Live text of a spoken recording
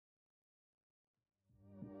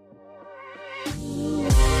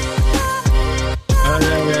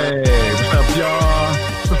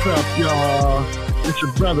up, y'all? It's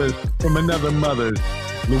your brothers from another mother,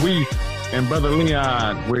 Luis and Brother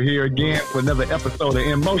Leon. We're here again for another episode of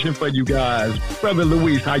In Motion for you guys. Brother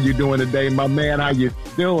Luis, how you doing today, my man? How you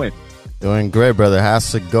doing? Doing great, brother.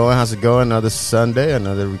 How's it going? Another Sunday,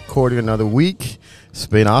 another recording, another week. It's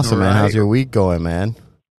been awesome, man. How's your week going, man?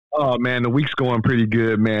 Oh man, the week's going pretty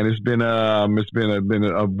good, man. It's been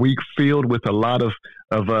a week filled with a lot of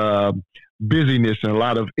busyness and a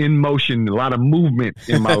lot of in motion, a lot of movement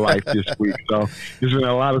in my life this week. So there's been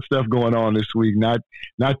a lot of stuff going on this week. Not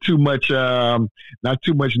too much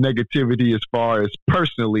negativity as far as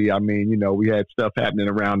personally. I mean, you know, we had stuff happening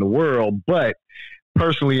around the world, but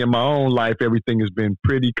personally in my own life, everything has been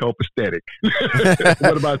pretty copacetic.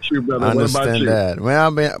 What about you, brother? I understand that.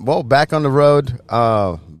 Well, back on the road,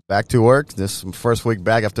 back to work. This first week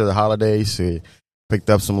back after the holidays. We picked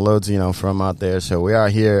up some loads, from out there. So we are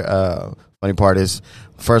here. Funny part is,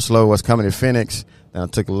 first load was coming to Phoenix. Then I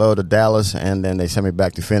took a load to Dallas, and then they sent me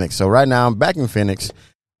back to Phoenix. So right now I'm back in Phoenix.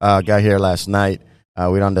 Got here last night.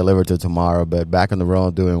 We don't deliver till tomorrow, but back on the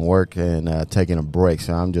road doing work and taking a break.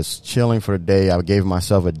 So I'm just chilling for the day. I gave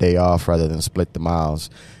myself a day off rather than split the miles,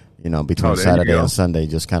 between Saturday and Sunday.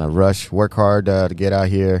 Just kind of work hard to get out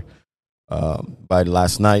here by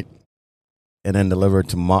last night, and then deliver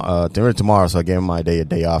tomorrow. So I gave my a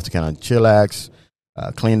day off to kind of chillax.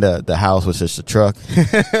 Clean the house, which is the truck,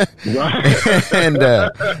 and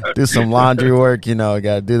do some laundry work. Got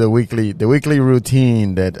to do the weekly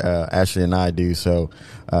routine that Ashley and I do. So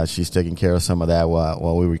she's taking care of some of that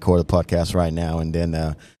while we record the podcast right now, and then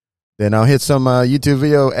I'll hit some YouTube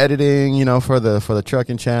video editing, for the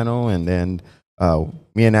trucking channel, and then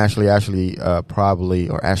me and Ashley probably,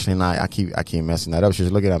 or Ashley and I keep messing that up.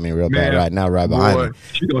 She's looking at me real bad right now, right behind me.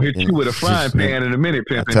 She's going to hit you with a frying pan in a minute,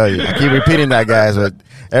 Pimpin'. I tell you, I keep repeating that, guys, but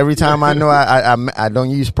every time I know I don't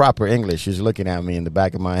use proper English, she's looking at me in the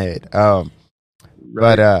back of my head. But,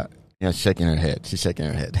 shaking her head. She's shaking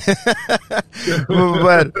her head.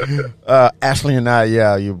 But Ashley and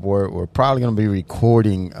I, we're probably going to be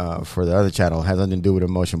recording for the other channel. It has nothing to do with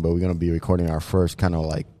Emotion, but we're going to be recording our first kind of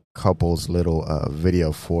like couple's little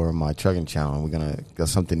video for my trucking channel. We're gonna got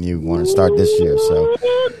something new we want to start this year, so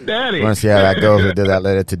we're gonna see how that goes. We'll do that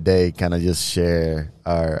later today, kind of just share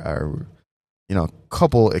our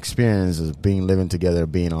couple experiences being living together,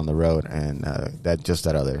 being on the road, and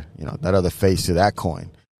that other face to that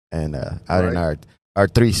coin, and adding our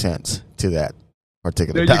 3 cents to that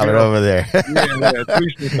particular dollar over there. yeah,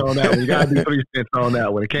 3 cents on that one. You got to be 3 cents on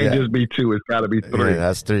that one. It can't just be 2. It's got to be 3. Yeah,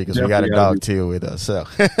 that's 3 because we got a dog too with us. So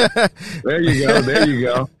there you go.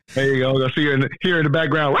 Go see her here in the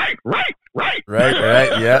background. Right.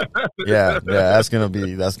 Yeah. That's gonna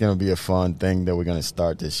be a fun thing that we're gonna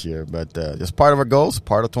start this year. But just part of our goals,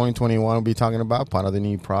 part of 2021. We'll be talking about part of the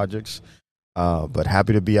new projects. But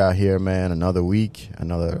happy to be out here, man. Another week,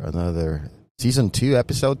 another. Season 2,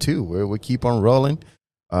 episode 2, where we keep on rolling.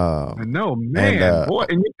 I know, man. Boy,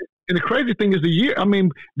 and the crazy thing is the year. I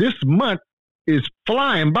mean, this month is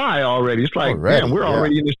flying by already. It's like, man, we're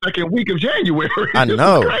already in the second week of January. I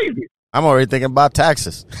know. Crazy. I'm already thinking about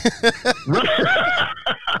taxes.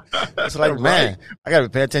 It's like, man, I got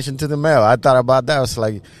to pay attention to the mail. I thought about that. It's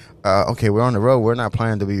like, okay, we're on the road. We're not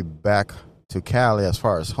planning to be back to Cali as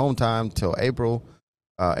far as home time till April.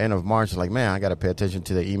 End of March, like, man, I got to pay attention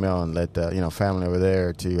to the email and let family over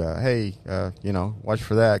there hey, watch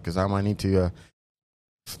for that because I might need to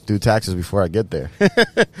do taxes before I get there.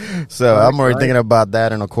 So I'm already thinking about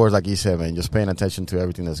that, and of course, like you said, man, just paying attention to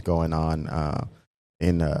everything that's going on.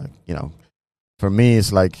 For me,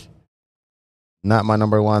 it's like not my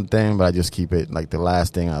number one thing, but I just keep it like the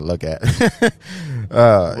last thing I look at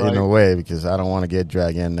in a way because I don't want to get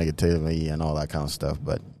dragged in negativity and all that kind of stuff,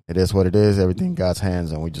 but. It is what it is. Everything in God's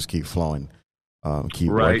hands, and we just keep flowing, keep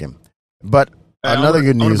working. But another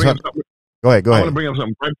good news. Go ahead. I want to bring up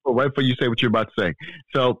something right before you say what you're about to say.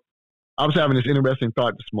 So I was having this interesting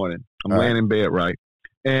thought this morning. I'm laying in bed, right?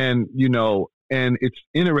 And, and it's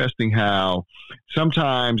interesting how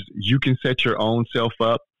sometimes you can set your own self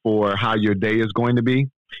up for how your day is going to be.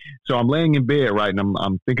 So I'm laying in bed, right, and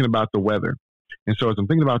I'm thinking about the weather. And so as I'm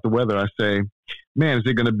thinking about the weather, I say, man, is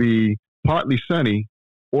it going to be partly sunny?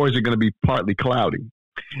 Or is it going to be partly cloudy?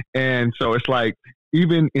 And so it's like,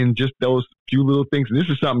 even in just those few little things, and this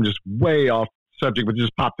is something just way off subject, but it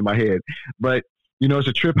just popped in my head. But, it's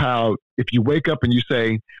a trip how if you wake up and you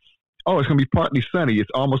say, oh, it's going to be partly sunny, it's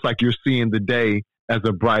almost like you're seeing the day as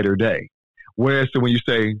a brighter day. Whereas so when you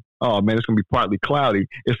say, oh, man, it's going to be partly cloudy,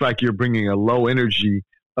 it's like you're bringing a low energy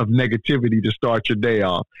of negativity to start your day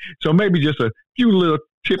off. So maybe just a few little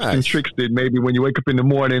tips and tricks that maybe when you wake up in the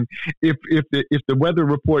morning, if the weather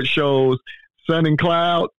report shows sun and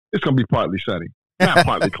cloud, it's going to be partly sunny. Not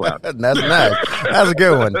partly cloudy. That's nice. That's a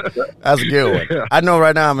good one. That's a good one. I know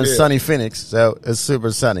right now I'm in sunny Phoenix, so it's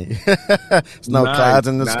super sunny. There's no clouds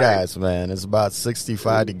in the skies, man. It's about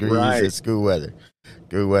 65 degrees. Right. It's good weather.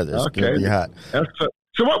 Good weather. It's going to be hot.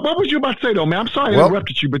 So what was you about to say, though, man? I'm sorry I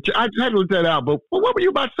interrupted you, but I just had to look that out. But what were you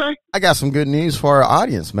about to say? I got some good news for our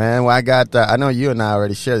audience, man. Well, I know you and I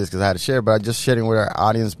already shared this because I had to share, but I'm just sharing with our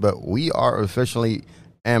audience. But we are officially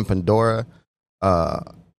in Pandora,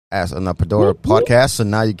 as on the Pandora podcast. So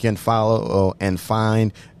now you can follow and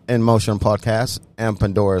find In Motion Podcast and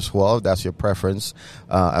Pandora as well, if that's your preference,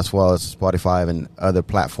 as well as Spotify and other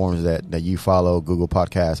platforms that you follow, Google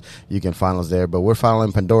Podcasts. You can find us there. But we're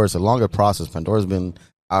following Pandora. It's a longer process. Pandora's been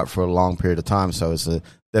out for a long period of time, so it's a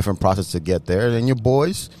different process to get there. And your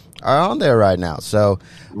boys are on there right now. So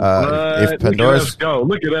if Pandora's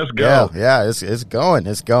look at us go. Yeah, it's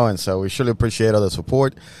going. So we surely appreciate all the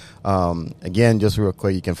support. Again, just real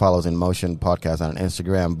quick, you can follow us In Motion Podcast on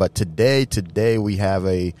Instagram. But today we have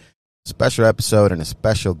a special episode and a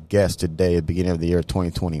special guest today at the beginning of the year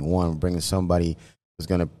 2021. We're bringing somebody who's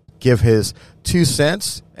going to give his 2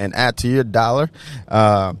 cents and add to your dollar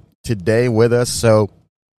today with us. So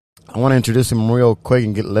I want to introduce him real quick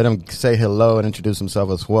and let him say hello and introduce himself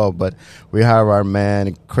as well. But we have our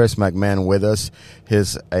man, Chris McMahon, with us.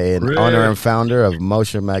 He's an owner and founder of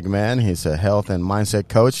Motion McMahon. He's a health and mindset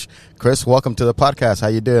coach. Chris, welcome to the podcast. How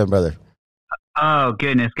you doing, brother? Oh,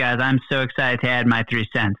 goodness, guys. I'm so excited to add my 3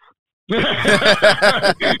 cents. He's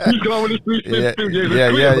going with his 3 cents, too.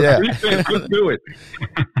 Yeah. 3 cents, let's do it.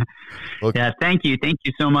 Yeah, thank you. Thank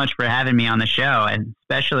you so much for having me on the show, and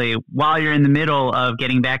especially while you're in the middle of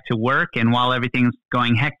getting back to work and while everything's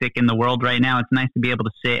going hectic in the world right now, it's nice to be able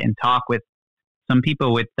to sit and talk with some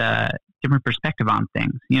people with different perspective on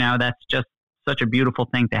things. You know, that's just such a beautiful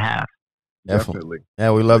thing to have. Definitely.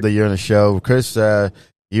 Yeah, we love that you're on the show. Chris,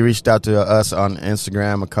 you reached out to us on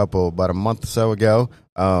Instagram about a month or so ago,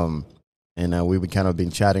 and we've kind of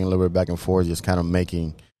been chatting a little bit back and forth, just kind of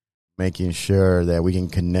making sure that we can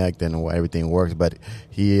connect and everything works. But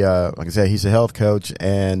he, like I said, he's a health coach,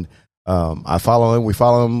 and I follow him. We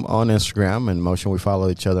follow him on Instagram. In Motion, we follow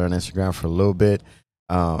each other on Instagram for a little bit,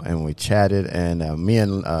 and we chatted. And me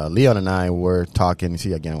and Leon and I were talking.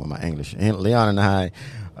 See, again with my English. And Leon and I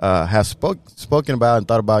have spoken about and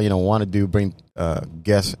thought about, want to bring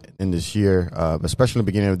guests in this year, especially in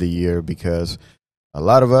the beginning of the year, because a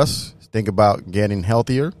lot of us think about getting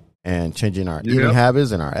healthier and changing our eating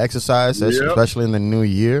habits and our exercise, especially in the new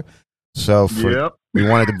year. So we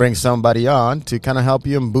wanted to bring somebody on to kind of help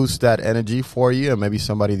you and boost that energy for you, and maybe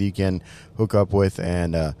somebody that you can hook up with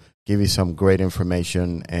and give you some great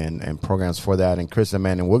information and programs for that. And Chris,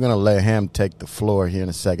 man, and we're going to let him take the floor here in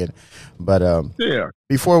a second. But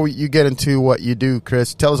before you get into what you do,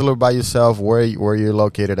 Chris, tell us a little about yourself, where you're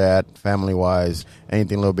located at, family-wise,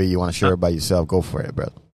 anything a little bit you want to share about yourself. Go for it,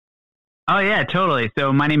 brother. Oh, yeah, totally.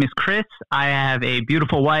 So my name is Chris. I have a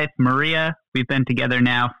beautiful wife, Maria. We've been together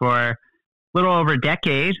now for a little over a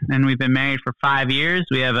decade, and we've been married for 5 years.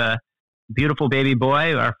 We have a beautiful baby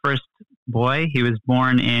boy, our first boy. He was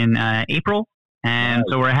born in April, and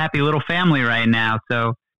so we're a happy little family right now.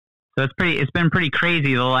 So it's been pretty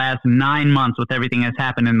crazy the last 9 months with everything that's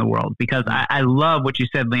happened in the world, because I love what you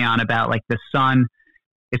said, Leon, about like the sun.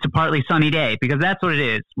 It's a partly sunny day, because that's what it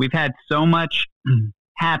is. We've had so much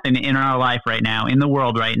happen in our life right now, in the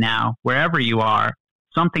world right now, wherever you are,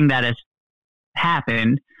 something that has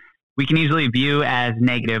happened, we can easily view as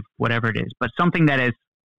negative, whatever it is. But something that has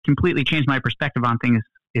completely changed my perspective on things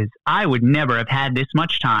is I would never have had this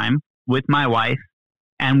much time with my wife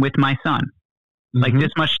and with my son. Like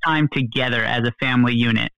this much time together as a family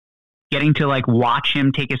unit, getting to like watch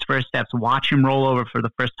him take his first steps, watch him roll over for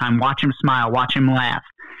the first time, watch him smile, watch him laugh,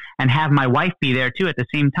 and have my wife be there too at the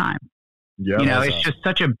same time. Yeah, it's just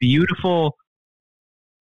such a beautiful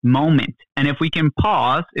moment. And if we can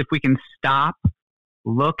pause, if we can stop,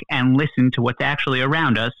 look and listen to what's actually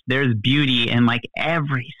around us, there's beauty in like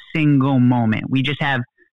every single moment. We just have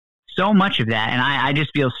so much of that. And I just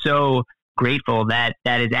feel so grateful that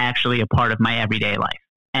that is actually a part of my everyday life.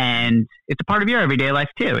 And it's a part of your everyday life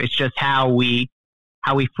too. It's just how we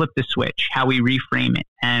flip the switch, how we reframe it.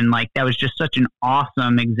 And like, that was just such an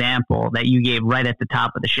awesome example that you gave right at the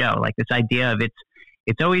top of the show. Like this idea of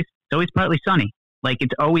it's always partly sunny. Like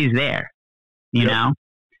it's always there, you know?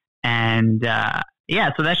 And,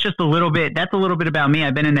 so that's just a little bit about me.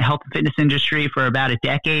 I've been in the health and fitness industry for about a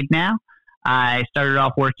decade now. I started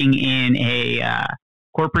off working in a,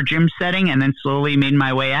 corporate gym setting, and then slowly made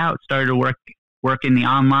my way out, started to work in the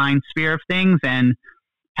online sphere of things, and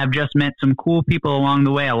have just met some cool people along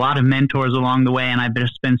the way, a lot of mentors along the way, and I've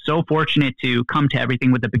just been so fortunate to come to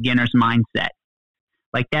everything with a beginner's mindset.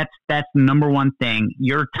 Like that's the number one thing.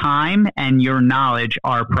 Your time and your knowledge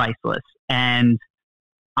are priceless. And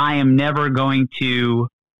I am never going to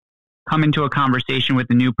come into a conversation with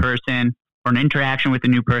a new person or an interaction with a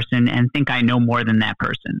new person and think I know more than that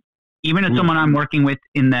person. Even if someone I'm working with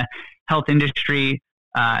in the health industry,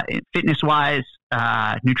 fitness-wise,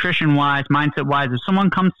 nutrition-wise, mindset-wise, if someone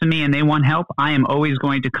comes to me and they want help, I am always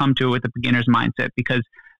going to come to it with a beginner's mindset because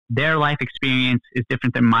their life experience is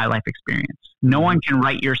different than my life experience. No one can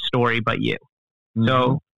write your story but you.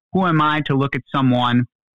 So who am I to look at someone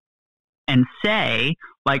and say,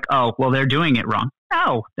 like, oh, well, they're doing it wrong.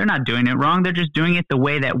 No, they're not doing it wrong. They're just doing it the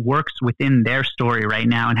way that works within their story right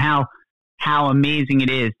now. And how amazing it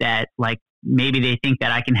is that, like, maybe they think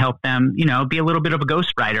that I can help them, be a little bit of a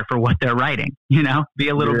ghostwriter for what they're writing, be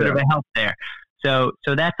a little bit of a help there. So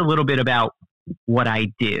that's a little bit about what I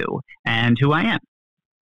do and who I am.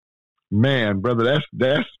 Man, brother,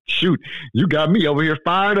 that's shoot. You got me over here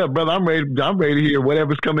fired up, brother. I'm ready to hear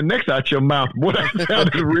whatever's coming next out your mouth. Boy, that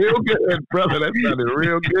sounded real good, brother. That sounded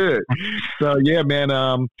real good. So yeah, man,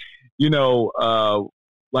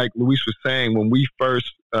 like Luis was saying, when we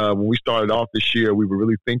started off this year, we were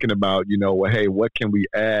really thinking about, hey, what can we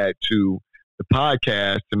add to the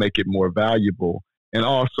podcast to make it more valuable? And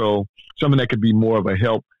also something that could be more of a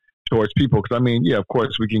help towards people. Because, of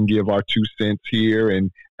course, we can give our 2 cents here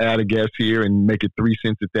and add a guest here and make it 3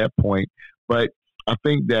 cents at that point. But I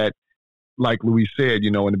think that, like Luis said,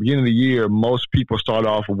 in the beginning of the year, most people start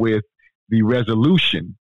off with the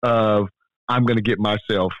resolution of, I'm going to get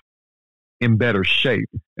myself in better shape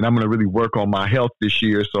and I'm going to really work on my health this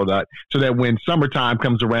year so that when summertime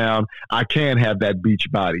comes around, I can have that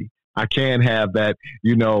beach body. I can have that,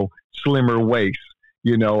 slimmer waist,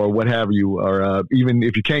 or what have you, or even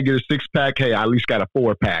if you can't get a 6-pack, hey, I at least got a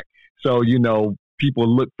 4-pack. So, people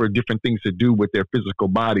look for different things to do with their physical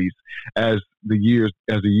bodies as the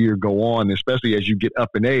year go on, especially as you get up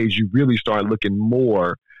in age, you really start looking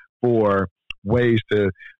more for ways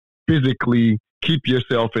to physically keep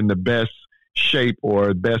yourself in the best shape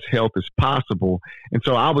or best health as possible. And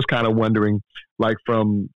so I was kind of wondering, like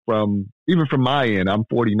from even from my end, I'm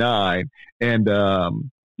 49 and,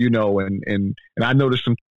 and I noticed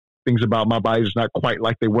some things about my body that's not quite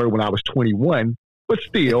like they were when I was 21, but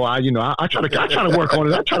still, I try to work on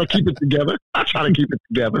it. I try to keep it together.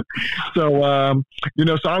 So,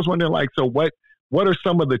 so I was wondering, like, so what are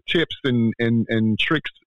some of the tips and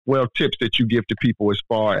tricks, tips that you give to people as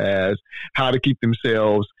far as how to keep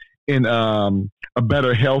themselves in a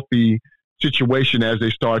better, healthy situation as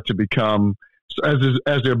they start to become,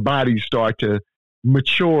 as their bodies start to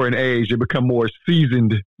mature in age, they become more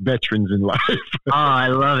seasoned veterans in life. Oh, I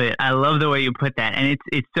love it. I love the way you put that. And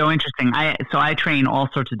it's so interesting. I train all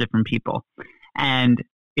sorts of different people, and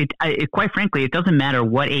it quite frankly, it doesn't matter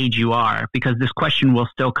what age you are because this question will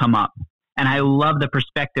still come up. And I love the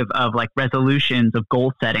perspective of like resolutions, of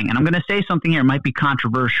goal setting. And I'm going to say something here, it might be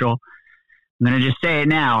controversial. I'm going to just say it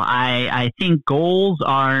now. I think goals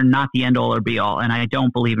are not the end all or be all, and I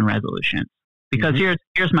don't believe in resolutions because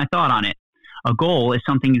here's my thought on it. A goal is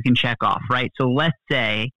something you can check off, right? So let's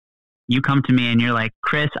say you come to me and you're like,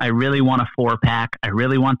 Chris, I really want a 4-pack. I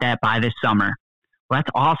really want that by this summer. Well,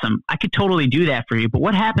 that's awesome. I could totally do that for you. But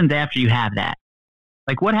what happens after you have that?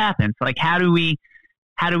 Like, what happens? Like, how do we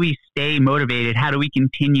stay motivated? How do we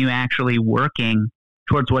continue actually working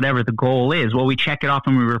towards whatever the goal is? Well, we check it off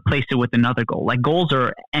and we replace it with another goal. Like, goals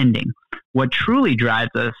are ending. What truly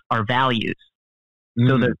drives us are values.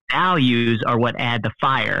 So the values are what add the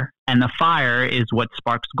fire, and the fire is what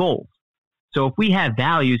sparks goals. So if we have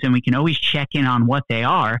values and we can always check in on what they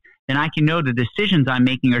are, then I can know the decisions I'm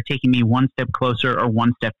making are taking me one step closer or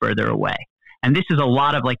one step further away. And this is a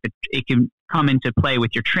lot of it can come into play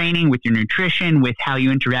with your training, with your nutrition, with how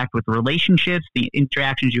you interact with relationships, the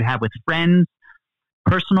interactions you have with friends,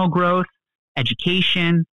 personal growth,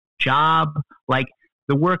 education, job, like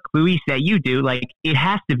the work, Luis, that you do, like it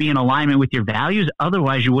has to be in alignment with your values.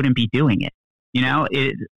 Otherwise you wouldn't be doing it.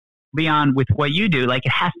 Beyond with what you do, like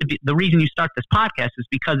it has to be, the reason you start this podcast is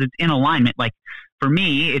because it's in alignment. Like for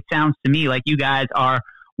me, it sounds to me like you guys are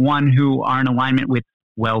one who are in alignment with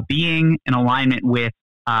well-being, in alignment with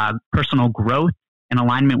personal growth, in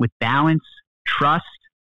alignment with balance, trust.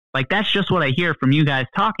 Like that's just what I hear from you guys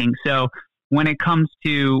talking. So when it comes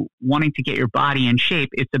to wanting to get your body in shape,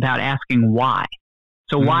 it's about asking why.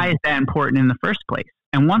 So why is that important in the first place?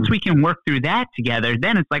 And once we can work through that together,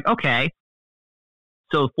 then it's like, okay,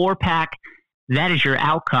 so 4-pack, that is your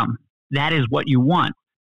outcome. That is what you want.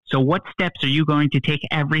 So what steps are you going to take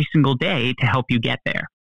every single day to help you get there?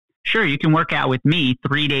 sure, you can work out with me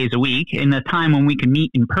 3 days a week. In the time when we can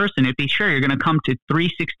meet in person, it'd be sure you're going to come to 3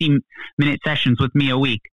 60-minute sessions with me a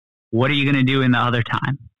week. What are you going to do in the other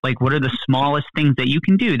time? Like, what are the smallest things that you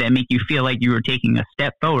can do that make you feel like you are taking a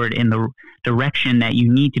step forward in the direction that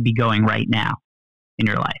you need to be going right now in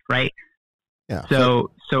your life, right? Yeah. So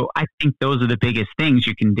I think those are the biggest things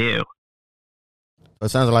you can do. It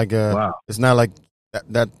sounds like wow. It's not like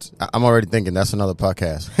that. I'm already thinking that's another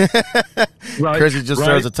podcast. Right, Chrissy just right.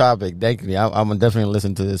 serves a topic. Thank you. I'm gonna definitely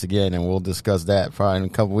listen to this again, and we'll discuss that probably in a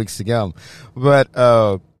couple weeks to come. But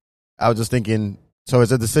I was just thinking. So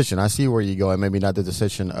it's a decision. I see where you go, and maybe not the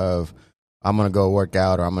decision of I'm gonna go work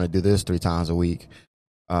out or I'm gonna do this 3 times a week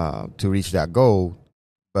to reach that goal.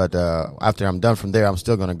 But after I'm done from there, I'm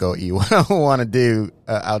still going to go eat what I want to do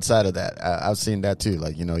outside of that. I've seen that too.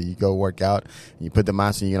 Like, you go work out, you put the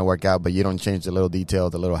mindset you're going to work out, but you don't change the little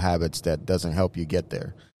details, the little habits that doesn't help you get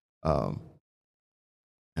there. And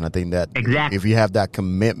I think that exactly. If you have that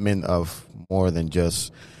commitment of more than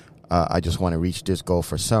just, I just want to reach this goal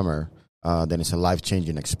for summer, then it's a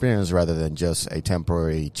life-changing experience rather than just a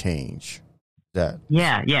temporary change.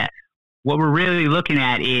 Yeah. What we're really looking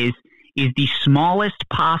at is the smallest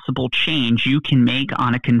possible change you can make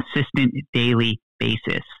on a consistent daily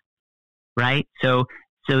basis, right? So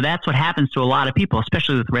that's what happens to a lot of people,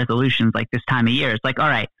 especially with resolutions like this time of year. It's like, all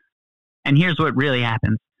right, and here's what really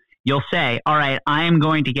happens. You'll say, all right, I am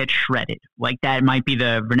going to get shredded. Like that might be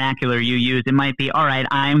the vernacular you use. It might be, all right,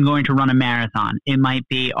 I am going to run a marathon. It might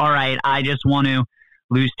be, all right, I just want to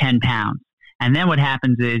lose 10 pounds. And then what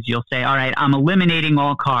happens is you'll say, all right, I'm eliminating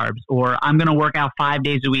all carbs, or I'm going to work out 5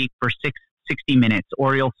 days a week for 60 minutes,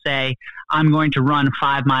 or you'll say, I'm going to run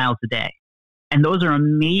 5 miles a day. And those are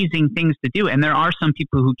amazing things to do. And there are some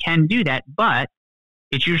people who can do that, but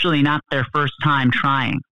it's usually not their first time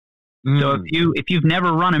trying. So if you've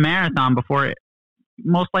never run a marathon before,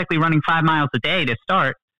 most likely running 5 miles a day to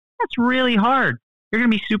start, that's really hard. You're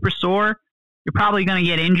going to be super sore. You're probably going to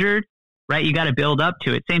get injured. Right, you got to build up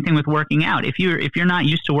to it. Same thing with working out. If you're not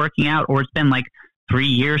used to working out, or it's been like 3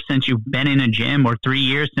 years since you've been in a gym, or 3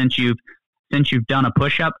 years since you've done a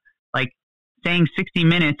push-up, like saying 60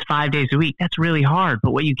 minutes 5 days a week, that's really hard.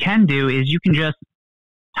 But what you can do is you can just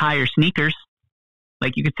tie your sneakers.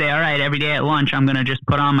 Like you could say, all right, every day at lunch, I'm going to just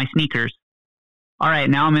put on my sneakers. All right,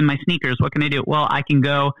 now I'm in my sneakers. What can I do? Well, I can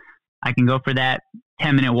go for that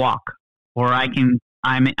 10-minute walk, or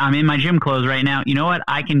I'm in my gym clothes right now. You know what?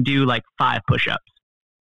 I can do like 5 push-ups.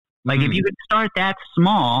 Like if you could start that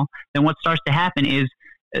small, then what starts to happen is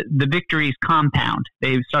the victories compound.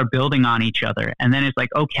 They start building on each other. And then it's like,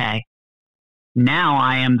 okay, now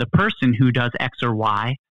I am the person who does X or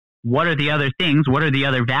Y. What are the other things? What are the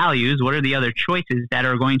other values? What are the other choices that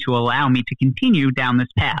are going to allow me to continue down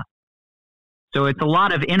this path? So it's a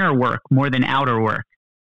lot of inner work more than outer work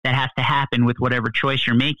that has to happen with whatever choice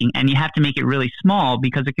you're making. And you have to make it really small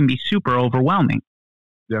because it can be super overwhelming.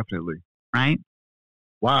 Definitely. Right?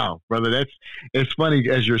 Wow, brother. It's funny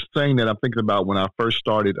as you're saying that. I'm thinking about when I first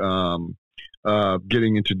started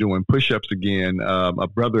getting into doing push-ups again. A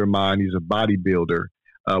brother of mine, he's a bodybuilder,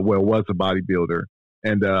 was a bodybuilder.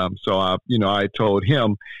 And so I told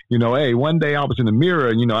him, hey, one day I was in the mirror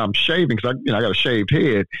and, I'm shaving because I got a shaved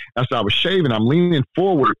head. As I was shaving, I'm leaning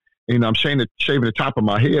forward. And I'm shaving the top of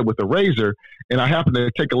my head with a razor, and I happen to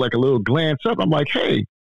take a little glance up. I'm like, hey,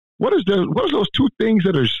 what is those 2 things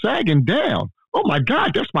that are sagging down? Oh my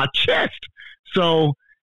God, that's my chest. So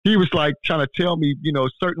he was like trying to tell me,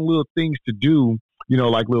 certain little things to do,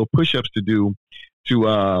 like little push-ups to do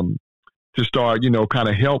to start, kind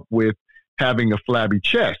of help with having a flabby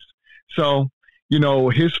chest. So,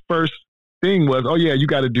 his first thing was, oh yeah, you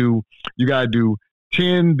got to do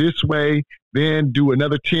 10 this way, then do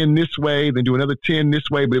another 10 this way, then do another 10 this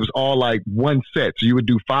way. But it was all like one set. So you would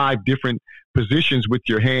do 5 different positions with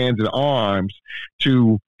your hands and arms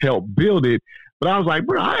to help build it. But I was like,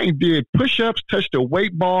 bro, I ain't did push-ups, touched a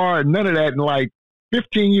weight bar, none of that in like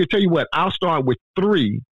 15 years. Tell you what, I'll start with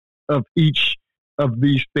 3 of each of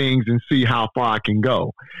these things and see how far I can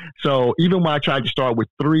go. So even when I tried to start with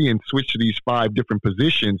 3 and switch to these 5 different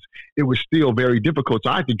positions, it was still very difficult.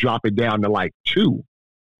 So I had to drop it down to like 2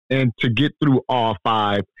 and to get through all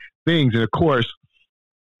 5 things. And of course,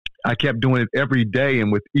 I kept doing it every day.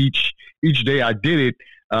 And with each day I did it,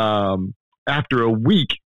 after a week,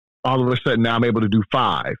 all of a sudden now I'm able to do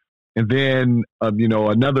 5. And then,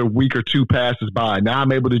 another week or 2 passes by. Now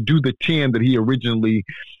I'm able to do the 10 that he originally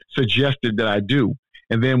suggested that I do.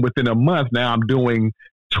 And then within a month, now I'm doing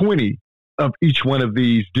 20 of each one of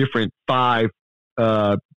these different 5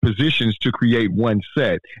 positions to create one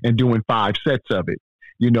set and doing 5 sets of it.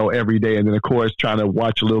 every day. And then, of course, trying to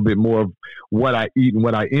watch a little bit more of what I eat and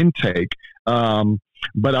what I intake.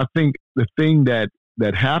 But I think the thing that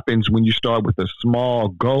happens when you start with a small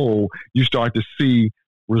goal, you start to see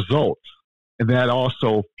results. And that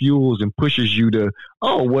also fuels and pushes you to,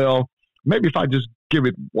 oh, well, maybe if I just give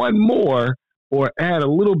it one more or add a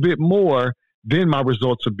little bit more, then my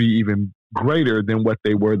results will be even greater than what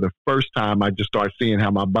they were the first time I just start seeing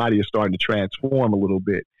how my body is starting to transform a little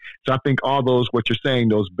bit. So I think all those, what you're saying,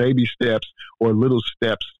 those baby steps or little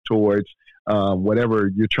steps towards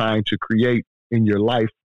whatever you're trying to create in your life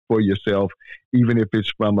for yourself, even if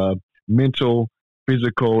it's from a mental,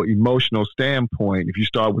 physical, emotional standpoint, if you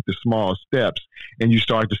start with the small steps and you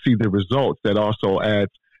start to see the results, that also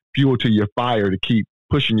adds fuel to your fire to keep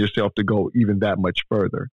pushing yourself to go even that much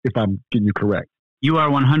further, if I'm getting you correct. You are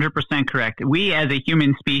 100% correct. We as a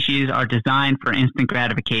human species are designed for instant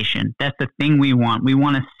gratification. That's the thing we want. We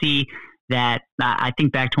want to see that. I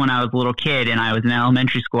think back to when I was a little kid and I was in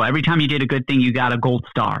elementary school. Every time you did a good thing, you got a gold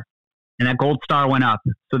star. And that gold star went up.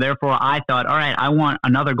 So therefore I thought, all right, I want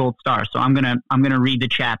another gold star. So I'm gonna read the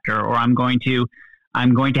chapter, or I'm going to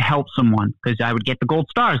help someone, because I would get the gold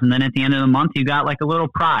stars. And then at the end of the month, you got like a little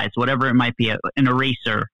prize, whatever it might be, an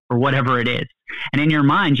eraser or whatever it is. And in your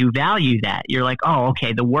mind, you value that. You're like, oh,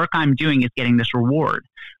 okay, the work I'm doing is getting this reward.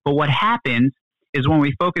 But what happens is when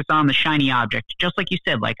we focus on the shiny object, just like you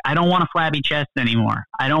said, like, I don't want a flabby chest anymore.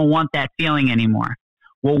 I don't want that feeling anymore.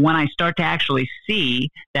 Well, when I start to actually see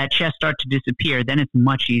that chest start to disappear, then it's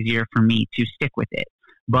much easier for me to stick with it.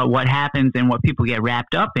 But what happens and what people get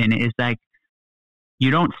wrapped up in is like,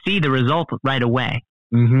 you don't see the result right away.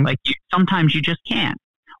 Mm-hmm. Like sometimes you just can't,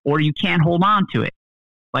 or you can't hold on to it.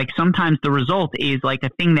 Like sometimes the result is like a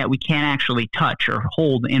thing that we can't actually touch or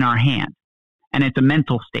hold in our hand. And it's a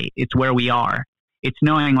mental state. It's where we are. It's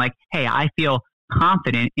knowing like, hey, I feel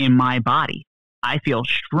confident in my body. I feel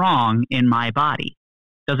strong in my body.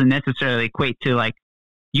 Doesn't necessarily equate to like,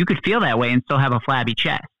 you could feel that way and still have a flabby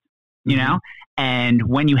chest, you know? And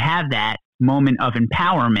when you have that moment of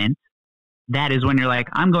empowerment, that is when you're like,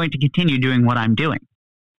 I'm going to continue doing what I'm doing.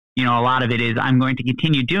 You know, a lot of it is I'm going to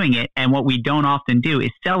continue doing it. And what we don't often do is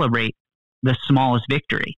celebrate the smallest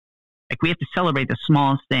victory. Like we have to celebrate the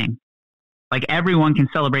smallest thing. Like everyone can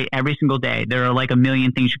celebrate every single day. There are like a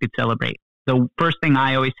million things you could celebrate. The first thing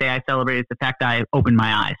I always say I celebrate is the fact that I opened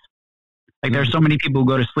my eyes. Like there are so many people who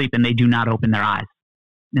go to sleep and they do not open their eyes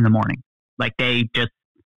in the morning. Like they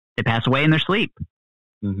pass away in their sleep.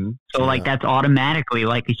 So like that's automatically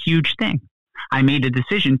like a huge thing. I made a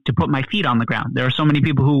decision to put my feet on the ground. There are so many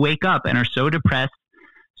people who wake up and are so depressed,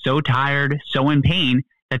 so tired, so in pain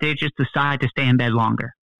that they just decide to stay in bed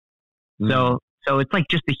longer. So it's like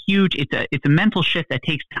just it's a mental shift that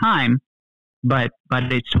takes time, but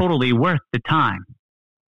it's totally worth the time.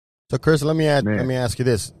 So Chris, let me ask you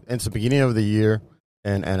this. It's the beginning of the year,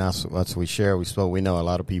 and as we spoke, we know a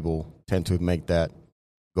lot of people tend to make that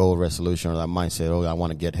goal resolution or that mindset, oh, I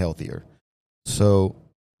want to get healthier. So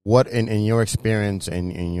what, in your experience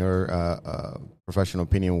and in your professional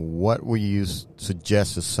opinion, what would you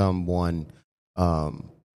suggest to someone who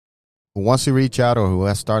wants to reach out or who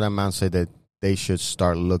has started a mindset that they should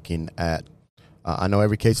start looking at? I know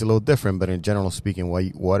every case is a little different, but in general speaking,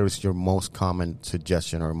 what is your most common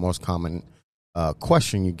suggestion or most common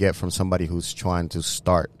question you get from somebody who's trying to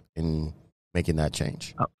start in making that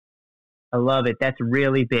change? I love it. That's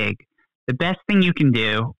really big. The best thing you can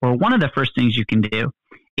do, or one of the first things you can do,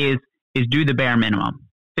 is do the bare minimum.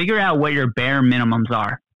 Figure out what your bare minimums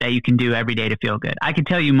are that you can do every day to feel good. I can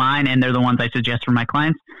tell you mine, and they're the ones I suggest for my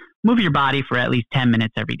clients. Move your body for at least 10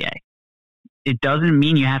 minutes every day. It doesn't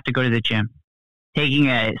mean you have to go to the gym. Putting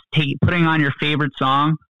on your favorite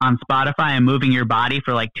song on Spotify and moving your body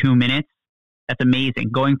for like 2 minutes, that's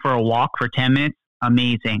amazing. Going for a walk for 10 minutes,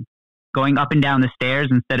 amazing. Going up and down the stairs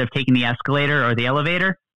instead of taking the escalator or the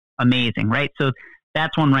elevator, amazing, right? So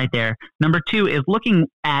that's one right there. Number 2 is looking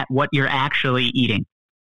at what you're actually eating.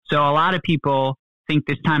 So a lot of people think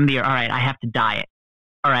this time of the year, all right, I have to diet.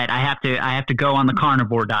 All right, I have to go on the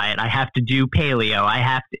carnivore diet. I have to do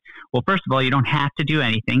paleo. Well, first of all, you don't have to do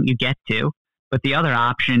anything. You get to. But the other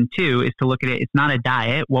option, too, is to look at it. It's not a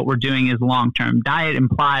diet. What we're doing is long-term. Diet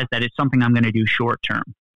implies that it's something I'm going to do short-term.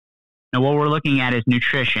 Now, what we're looking at is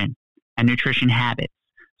nutrition and nutrition habits.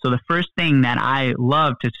 So the first thing that I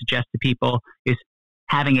love to suggest to people is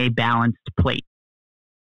having a balanced plate.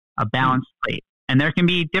 A balanced plate. And there can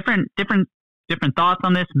be different thoughts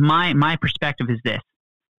on this. My perspective is this.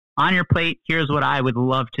 On your plate, here's what I would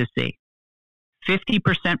love to see.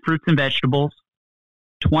 50% fruits and vegetables,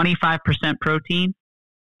 25% protein,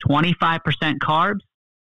 25% carbs,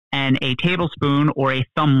 and a tablespoon or a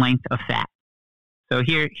thumb length of fat. So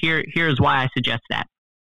here's why I suggest that.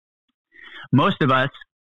 Most of us,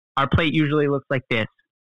 our plate usually looks like this: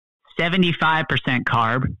 75%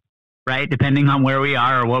 carb, right? Depending on where we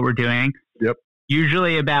are or what we're doing. Yep.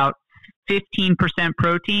 Usually about 15%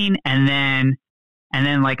 protein, and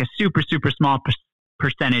then like a super small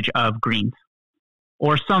percentage of greens,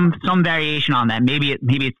 or some variation on that. Maybe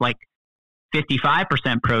it's like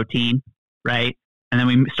 55% protein, right? And then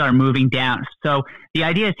we start moving down. So the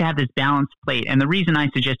idea is to have this balanced plate. And the reason I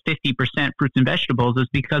suggest 50% fruits and vegetables is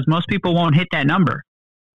because most people won't hit that number.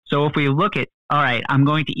 So if we look at, all right, I'm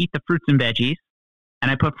going to eat the fruits and veggies, and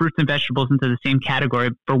I put fruits and vegetables into the same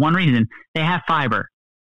category for one reason: they have fiber.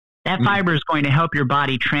 That fiber is going to help your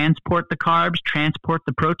body transport the carbs, transport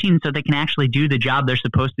the protein, so they can actually do the job they're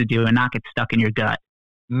supposed to do and not get stuck in your gut.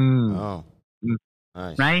 Oh,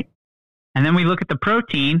 nice. Right? And then we look at the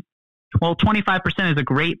protein. Well, 25% is a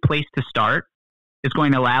great place to start. It's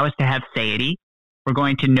going to allow us to have satiety. We're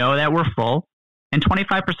going to know that we're full. And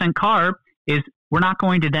 25% carb is we're not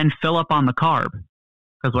going to then fill up on the carb.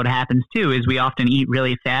 Because what happens too is we often eat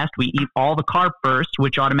really fast. We eat all the carb first,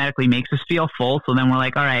 which automatically makes us feel full. So then we're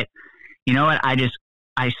like, all right, you know what?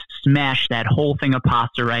 I smashed that whole thing of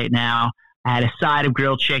pasta right now. I had a side of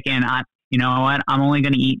grilled chicken. You know what? I'm only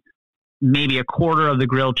going to eat maybe a quarter of the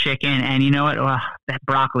grilled chicken. And you know what? That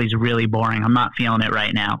broccoli's really boring. I'm not feeling it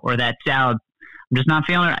right now. Or that salad, I'm just not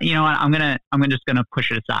feeling it. You know what? I'm just going to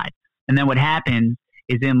push it aside. And then what happens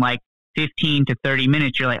is in like 15 to 30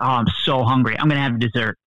 minutes, you're like, oh, I'm so hungry. I'm going to have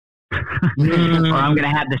dessert. Or I'm going to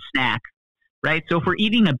have the snack, right? So if we're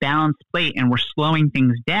eating a balanced plate and we're slowing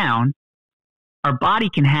things down, our body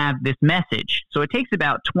can have this message. So it takes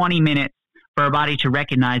about 20 minutes for our body to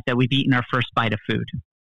recognize that we've eaten our first bite of food.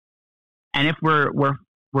 And if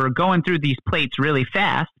we're going through these plates really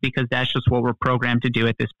fast, because that's just what we're programmed to do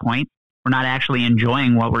at this point, we're not actually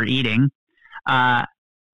enjoying what we're eating,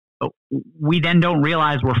 we then don't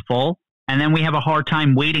realize we're full, and then we have a hard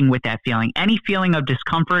time waiting with that feeling. Any feeling of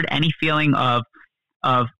discomfort, any feeling of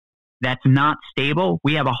that's not stable,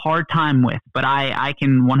 we have a hard time with. But I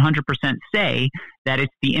can 100% say that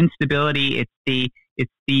it's the instability, it's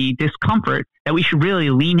the discomfort that we should really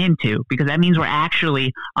lean into, because that means we're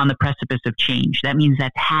actually on the precipice of change. That means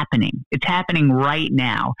that's happening. It's happening right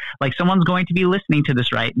now. Like someone's going to be listening to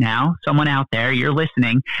this right now. Someone out there, you're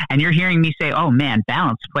listening, and you're hearing me say, oh man,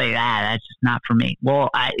 balanced plate, that's just not for me. Well,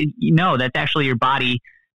 that's actually your body.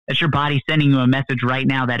 That's your body sending you a message right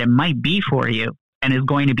now that it might be for you and is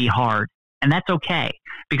going to be hard. And that's okay,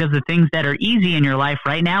 because the things that are easy in your life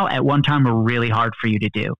right now at one time were really hard for you to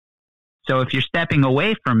do. So if you're stepping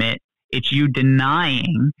away from it, it's you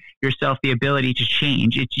denying yourself the ability to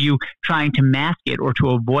change. It's you trying to mask it or to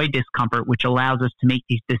avoid discomfort, which allows us to make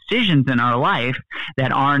these decisions in our life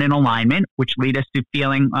that aren't in alignment, which lead us to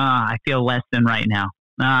feeling, I feel less than right now.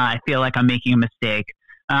 I feel like I'm making a mistake.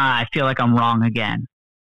 I feel like I'm wrong again.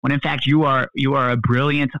 When in fact you are a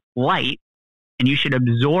brilliant light, and you should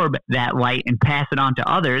absorb that light and pass it on to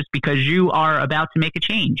others, because you are about to make a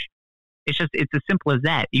change. It's as simple as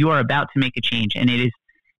that. You are about to make a change, and it is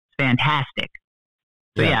fantastic.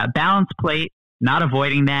 So yeah, balanced plate, not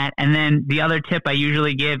avoiding that. And then the other tip I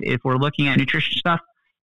usually give, if we're looking at nutrition stuff,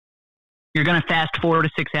 you're going to fast 4 to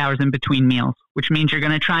 6 hours in between meals, which means you're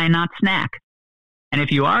going to try and not snack. And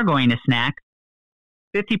if you are going to snack,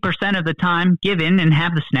 50% of the time give in and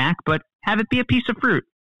have the snack, but have it be a piece of fruit.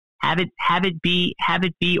 Have it be,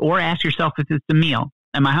 or ask yourself if it's a meal.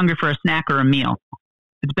 Am I hungry for a snack or a meal?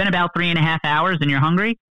 If it's been about 3.5 hours and you're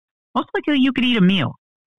hungry, most likely you could eat a meal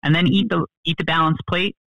and then eat the balanced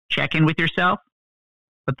plate, check in with yourself.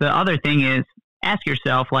 But the other thing is, ask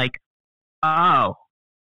yourself like, oh, all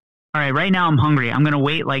right, right now I'm hungry. I'm going to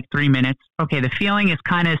wait like 3 minutes. Okay, the feeling is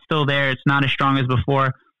kind of still there. It's not as strong as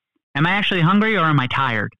before. Am I actually hungry or am I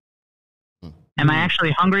tired? Am I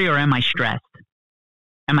actually hungry or am I stressed?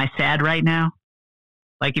 Am I sad right now?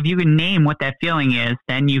 Like if you can name what that feeling is,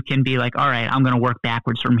 then you can be like, all right, I'm going to work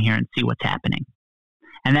backwards from here and see what's happening.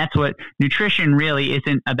 And that's what nutrition really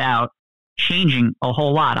isn't about, changing a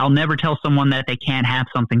whole lot. I'll never tell someone that they can't have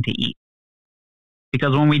something to eat.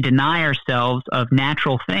 Because when we deny ourselves of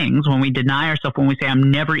natural things, when we say,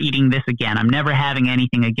 I'm never eating this again, I'm never having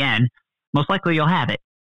anything again, most likely you'll have it.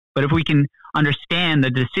 But if we can understand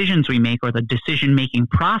the decisions we make or the decision-making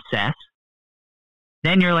process,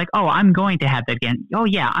 then you're like, oh, I'm going to have that again. Oh,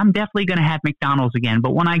 yeah, I'm definitely going to have McDonald's again.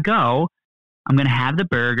 But when I go, I'm going to have the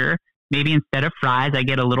burger. Maybe instead of fries, I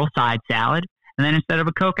get a little side salad. And then instead of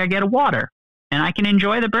a Coke, I get a water. And I can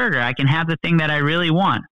enjoy the burger. I can have the thing that I really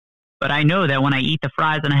want. But I know that when I eat the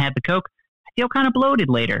fries and I have the Coke, I feel kind of bloated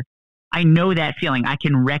later. I know that feeling. I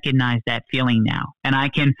can recognize that feeling now, and I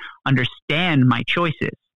can understand my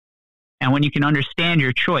choices. And when you can understand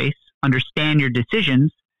your choice, understand your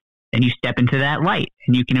decisions, then you step into that light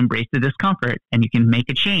and you can embrace the discomfort and you can make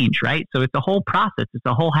a change, right? So it's a whole process. It's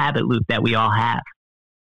a whole habit loop that we all have.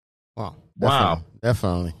 Wow.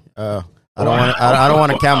 Definitely. I don't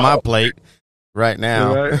want to count my plate right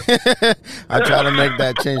now. Right. I try to make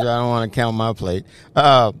that change. I don't want to count my plate.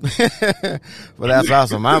 But that's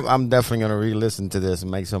awesome. I'm definitely going to re-listen to this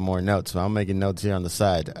and make some more notes. So I'm making notes here on the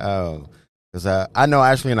side. Because I know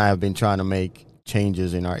Ashley and I have been trying to make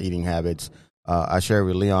changes in our eating habits. I shared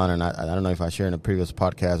with Leon, and I don't know if I shared in a previous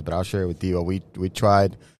podcast, but I'll share it with you. We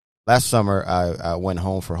tried last summer. I went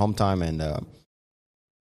home for home time, and I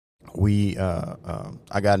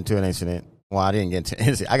got into an incident. Well, I didn't get into an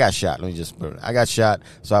incident. I got shot. I got shot,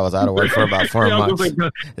 so I was out of work for about 4 months.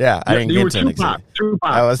 Yeah, I didn't get into an incident.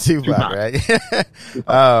 I was Tupac, right?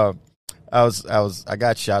 I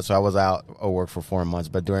got shot, so I was out of work for 4 months.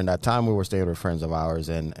 But during that time, we were staying with friends of ours,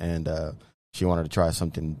 and she wanted to try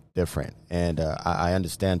something different. And I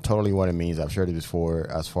understand totally what it means. I've shared it before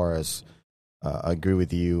as far as I agree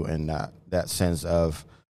with you in that sense of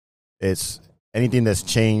it's anything that's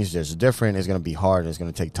changed, that's different, is going to be hard. It's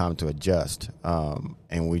going to take time to adjust.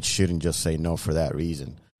 And we shouldn't just say no for that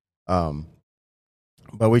reason.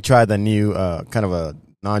 But we tried the new kind of a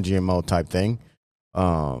non-GMO type thing.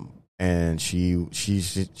 And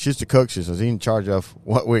she's the cook. She's in charge of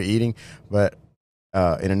what we're eating. But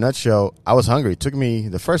in a nutshell, I was hungry. It took me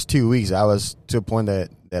the first 2 weeks. I was to a point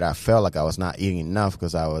that I felt like I was not eating enough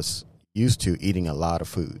because I was used to eating a lot of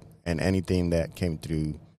food, and anything that came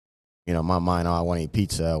through, my mind. Oh, I want to eat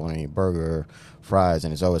pizza. I want to eat burger, fries,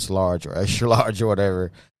 and it's always large or extra large or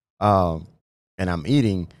whatever. And I'm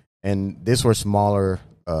eating, and these were smaller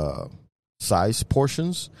size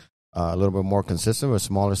portions, a little bit more consistent with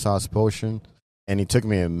smaller size portion. And it took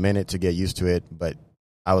me a minute to get used to it, but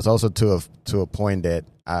I was also to a point that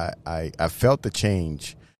I felt the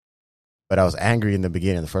change, but I was angry in the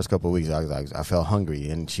beginning. The first couple of weeks, I felt hungry,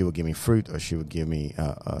 and she would give me fruit or she would give me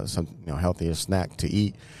some healthier snack to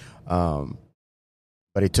eat.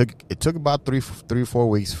 But it took about 3 or 4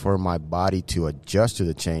 weeks for my body to adjust to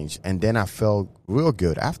the change, and then I felt real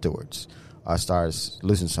good afterwards. I started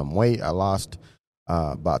losing some weight. I lost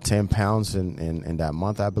about 10 pounds in that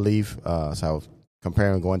month, I believe. So I was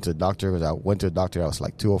comparing going to the doctor, because I went to the doctor, I was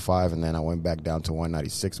like 205, and then I went back down to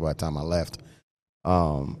 196 by the time I left.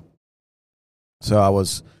 So I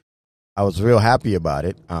was real happy about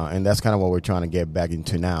it, and that's kind of what we're trying to get back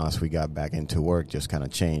into now as we got back into work, just kind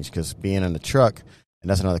of changed. Because being in the truck, and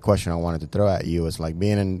that's another question I wanted to throw at you, is like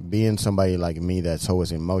being somebody like me that's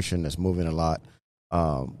always in motion, that's moving a lot.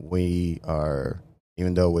 We are,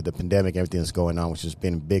 even though with the pandemic, everything that's going on, which has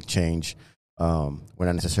been a big change, we're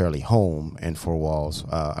not necessarily home and four walls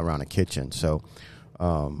around a kitchen. So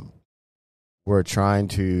we're trying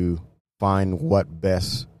to find what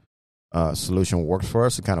best solution works for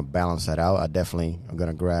us to kind of balance that out. I definitely am going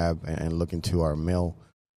to grab and look into our meal.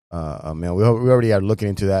 We already are looking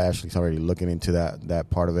into that. Ashley's already looking into that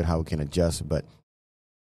part of it, how we can adjust. But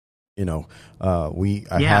I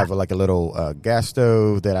have like a little gas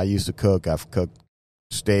stove that I used to cook. I've cooked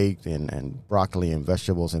steak and broccoli and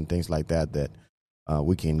vegetables and things like that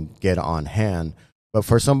we can get on hand. But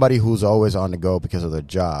for somebody who's always on the go because of their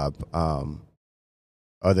job,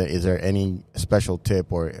 is there any special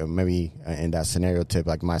tip, or maybe in that scenario tip,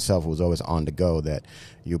 like myself, who's always on the go, that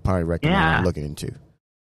you probably recommend looking into?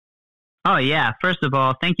 Oh yeah. First of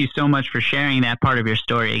all, thank you so much for sharing that part of your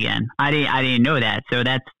story again. I didn't know that. So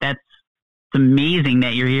that's amazing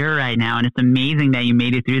that you're here right now, and it's amazing that you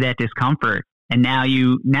made it through that discomfort, and now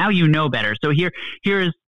you know better. So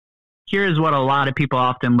here's what a lot of people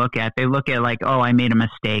often look at. They look at like, oh, I made a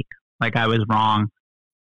mistake, like I was wrong,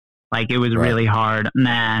 like it was really hard.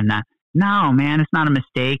 Nah. No, man, it's not a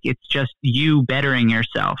mistake. It's just you bettering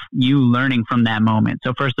yourself, you learning from that moment.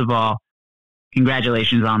 So first of all,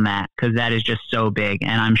 congratulations on that, because that is just so big.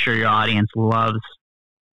 And I'm sure your audience loves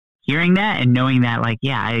hearing that and knowing that, like,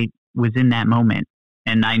 yeah, I was in that moment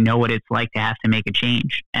and I know what it's like to have to make a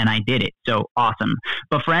change, and I did it. So awesome.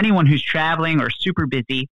 But for anyone who's traveling or super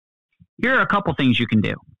busy, here are a couple things you can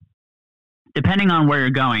do, depending on where you're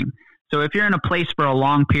going. So if you're in a place for a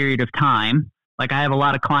long period of time, like I have a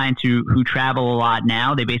lot of clients who travel a lot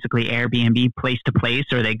now. They basically Airbnb place to place,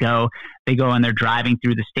 or they go and they're driving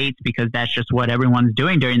through the states, because that's just what everyone's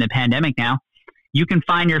doing during the pandemic now. You can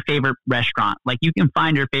find your favorite restaurant. Like you can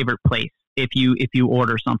find your favorite place if you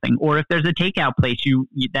order something, or if there's a takeout place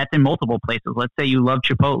that's in multiple places. Let's say you love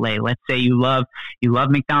Chipotle. Let's say you love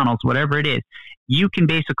McDonald's, whatever it is. You can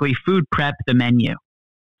basically food prep the menu.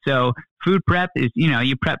 So food prep is,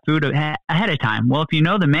 you prep food ahead of time. Well, if you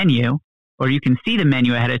know the menu or you can see the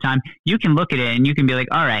menu ahead of time, you can look at it and you can be like,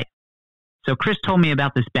 all right, so Chris told me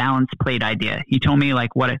about this balanced plate idea. He told me all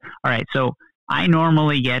right, so I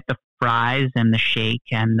normally get the fries and the shake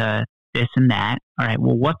and the this and that. All right,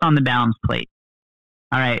 well, what's on the balanced plate?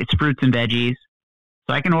 All right, it's fruits and veggies.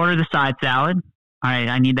 So I can order the side salad. All right,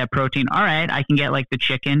 I need that protein. All right, I can get like the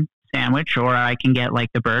chicken sandwich, or I can get like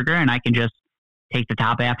the burger, and I can just take the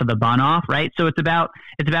top half of the bun off, right? So it's about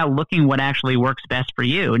looking what actually works best for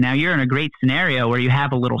you. Now you're in a great scenario where you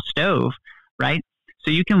have a little stove, right?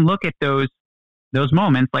 So you can look at those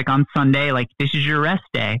moments, like on Sunday, like this is your rest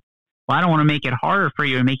day. Well, I don't want to make it harder for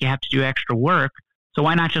you and make you have to do extra work. So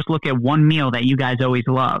why not just look at one meal that you guys always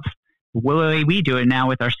love? The way we do it now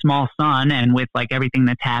with our small son and with like everything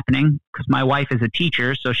that's happening, because my wife is a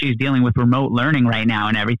teacher, so she's dealing with remote learning right now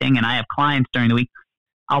and everything, and I have clients during the week.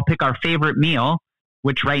 I'll pick our favorite meal,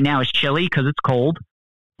 which right now is chili because it's cold.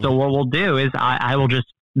 So what we'll do is I will just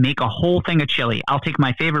make a whole thing of chili. I'll take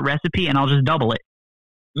my favorite recipe and I'll just double it.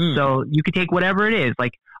 So you could take whatever it is.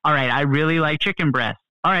 Like, all right, I really like chicken breast.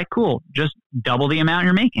 All right, cool. Just double the amount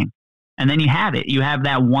you're making. And then you have it. You have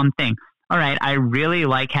that one thing. All right, I really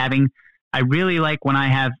like when I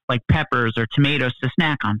have like peppers or tomatoes to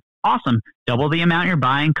snack on. Awesome. Double the amount you're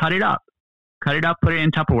buying, cut it up. Cut it up, put it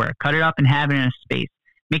in Tupperware. Cut it up and have it in a space.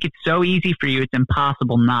 Make it so easy for you, it's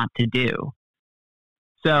impossible not to do.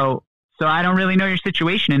 So I don't really know your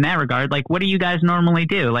situation in that regard. Like, what do you guys normally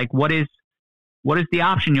do? Like, what is the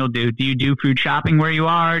option you'll do? Do you do food shopping where you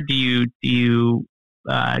are? Do you do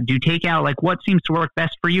takeout? Like, what seems to work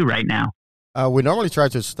best for you right now? We normally try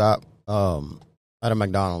to stop at a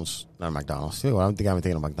McDonald's. Not McDonald's. I don't think I'm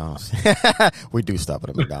thinking of McDonald's. We do stop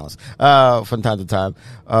at a McDonald's from time to time.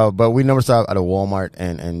 But we normally stop at a Walmart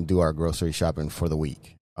and do our grocery shopping for the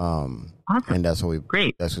week. Awesome. And that's what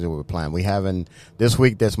Great. That's what we're planning. We haven't this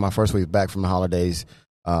week. That's my first week back from the holidays.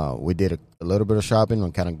 We did a little bit of shopping.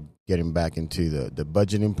 I'm kind of getting back into the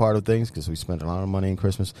budgeting part of things because we spent a lot of money in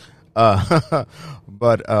Christmas. But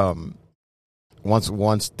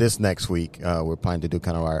once this next week, we're planning to do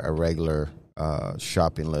kind of our regular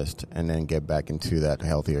shopping list and then get back into that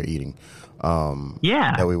healthier eating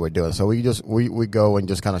that we were doing. So we go and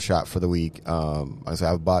just kind of shop for the week. Like I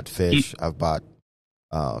said, I've bought fish, I've bought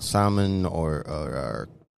salmon or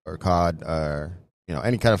cod, or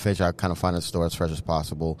any kind of fish. I kind of find in the store as fresh as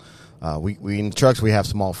possible. We in the trucks we have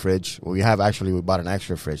small fridge. We bought an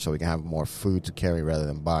extra fridge so we can have more food to carry rather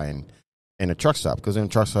than buying in a truck stop. Because in a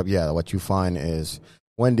truck stop, what you find is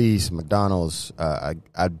Wendy's, McDonald's,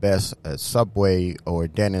 at best a Subway or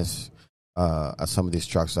Dennis, at some of these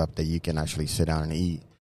truck stops that you can actually sit down and eat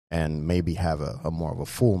and maybe have a more of a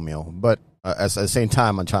full meal. But at the same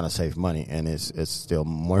time, I'm trying to save money, and it's still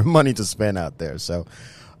more money to spend out there. So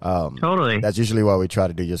totally, that's usually what we try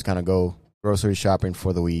to do. Just kind of go grocery shopping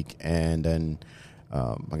for the week, and then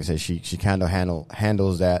like I said, she kind of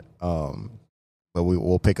handles that. But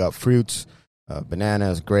we'll pick up fruits,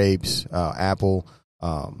 bananas, grapes, apple.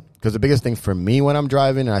 Because the biggest thing for me when I'm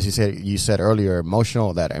driving, and as you said earlier,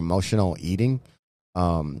 emotional eating.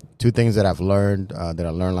 Two things that I've learned that I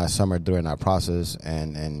learned last summer during our process,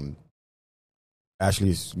 and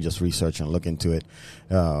actually just research and look into it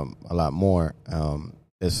a lot more.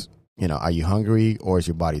 Is are you hungry or is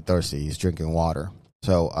your body thirsty? Is drinking water.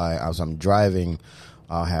 So as I'm driving,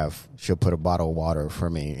 she'll put a bottle of water for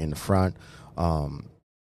me in the front.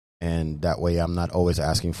 And that way I'm not always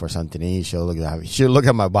asking for something to eat. She'll look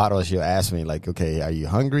at my bottle and she'll ask me like, okay, are you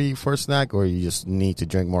hungry for a snack or you just need to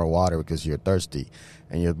drink more water because you're thirsty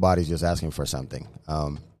and your body's just asking for something?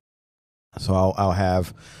 So I'll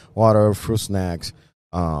have water, fruit snacks.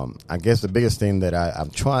 I guess the biggest thing that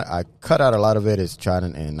I cut out a lot of it is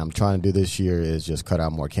I'm trying to do this year is just cut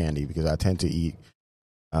out more candy because I tend to eat,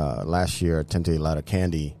 last year I tend to eat a lot of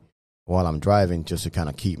candy while I'm driving just to kind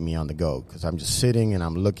of keep me on the go because I'm just sitting and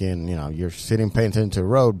I'm looking, you're sitting paying attention to the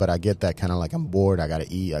road, but I get that kind of like I'm bored. I got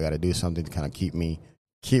to eat. I got to do something to kind of keep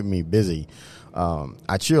me busy.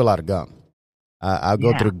 I chew a lot of gum. I'll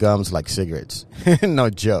go through gums like cigarettes. No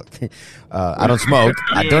joke. I don't smoke.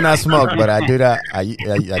 I do not smoke, but I do that. I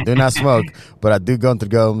do not smoke, but I do go through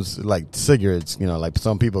gums like cigarettes. Like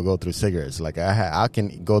some people go through cigarettes. Like I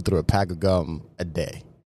can go through a pack of gum a day,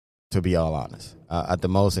 to be all honest, at the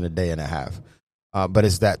most in a day and a half. But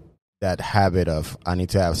it's that habit of I need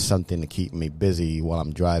to have something to keep me busy while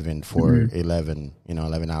I'm driving for 11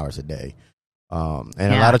 hours a day.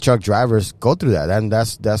 And a lot of truck drivers go through that. And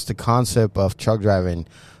that's the concept of truck driving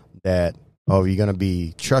that, you're going to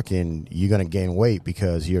be trucking, you're going to gain weight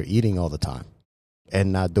because you're eating all the time.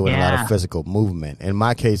 and not doing a lot of physical movement. In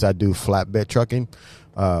my case, I do flatbed trucking,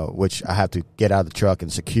 which I have to get out of the truck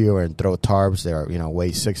and secure and throw tarps that are,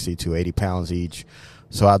 weigh 60 to 80 pounds each.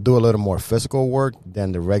 So I'll do a little more physical work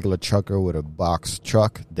than the regular trucker with a box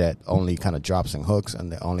truck that only kind of drops and hooks,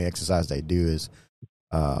 and the only exercise they do is,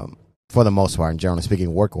 for the most part, and generally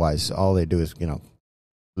speaking, work-wise, all they do is,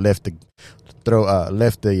 lift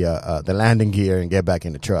the landing gear and get back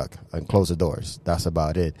in the truck and close the doors. That's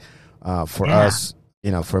about it. For us,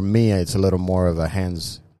 for me, it's a little more of a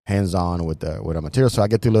hands-on with the material. So I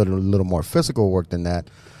get to do a little more physical work than that.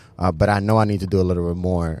 But I know I need to do a little bit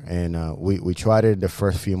more. And we tried it the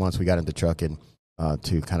first few months we got into trucking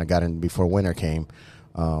to kind of got in before winter came.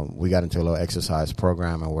 We got into a little exercise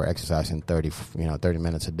program, and we're exercising 30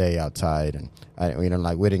 minutes a day outside. And we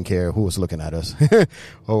didn't care who was looking at us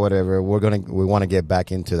or whatever. We want to get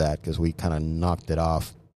back into that because we kind of knocked it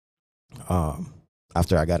off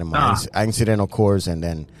after I got in my incidental course, and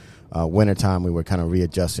then wintertime we were kind of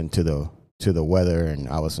readjusting to the weather, and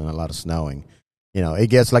I was in a lot of snowing. It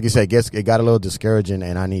gets, like you said, it got a little discouraging,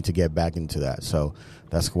 and I need to get back into that. So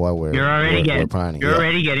that's why we're planning. You're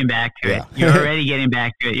already getting back to it. You're already getting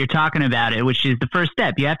back to it. You're talking about it, which is the first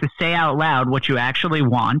step. You have to say out loud what you actually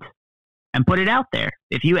want and put it out there.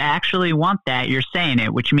 If you actually want that, you're saying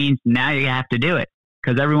it, which means now you have to do it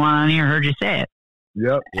because everyone on here heard you say it.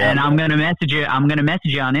 Yep. And I'm going to message you. I'm going to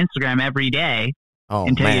message you on Instagram every day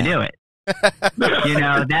until you do it.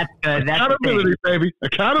 That's accountability, baby.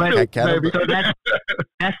 Accountability, baby. So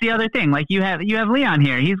that's the other thing. Like you have Leon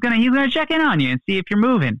here. He's gonna check in on you and see if you're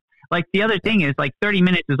moving. Like the other thing is 30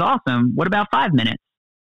 minutes is awesome. What about 5 minutes?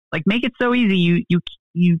 Like make it so easy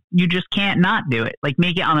you just can't not do it. Like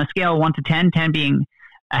make it on a scale of 1 to 10, 10 being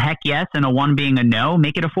a heck yes and a 1 being a no.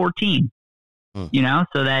 Make it a 14. So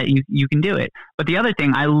that you can do it. But the other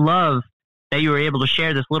thing I love that you were able to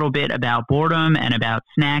share this little bit about boredom and about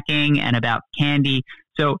snacking and about candy.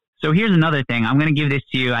 So here's another thing. I'm going to give this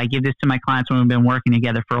to you. I give this to my clients when we've been working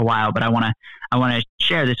together for a while, but I want to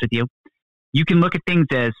share this with you. You can look at things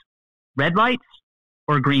as red lights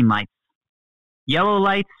or green lights. Yellow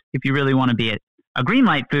lights, if you really want to be it. A green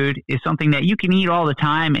light food is something that you can eat all the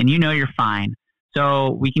time and you're fine.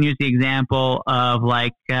 So we can use the example of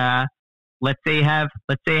let's say you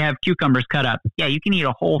have cucumbers cut up. Yeah, you can eat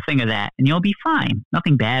a whole thing of that and you'll be fine.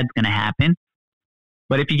 Nothing bad's going to happen.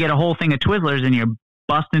 But if you get a whole thing of Twizzlers and you're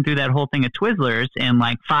busting through that whole thing of Twizzlers in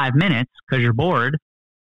 5 minutes because you're bored,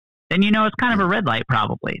 then it's kind of a red light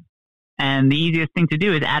probably. And the easiest thing to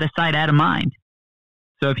do is out of sight, out of mind.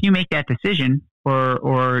 So if you make that decision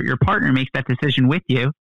or your partner makes that decision with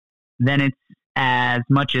you, then it's as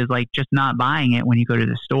much as just not buying it when you go to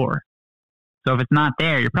the store. So if it's not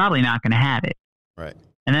there, you're probably not going to have it. Right.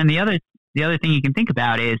 And then the other thing you can think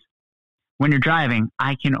about is when you're driving,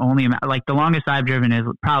 I can only the longest I've driven is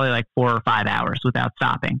probably 4 or 5 hours without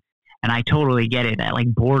stopping. And I totally get it, that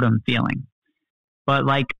boredom feeling. But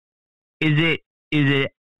is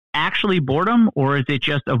it actually boredom or is it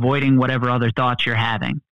just avoiding whatever other thoughts you're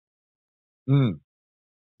having?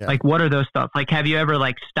 Yeah. What are those thoughts? Have you ever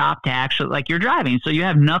stopped to actually you're driving, so you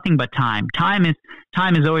have nothing but time. Time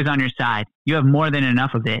is always on your side. You have more than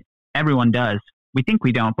enough of it. Everyone does. We think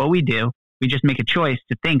we don't, but we do. We just make a choice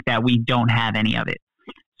to think that we don't have any of it.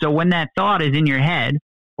 So when that thought is in your head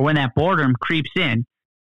or when that boredom creeps in,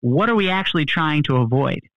 what are we actually trying to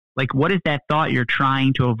avoid? What is that thought you're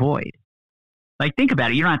trying to avoid? Think about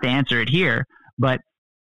it. You don't have to answer it here, but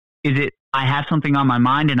is it, I have something on my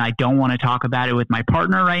mind and I don't want to talk about it with my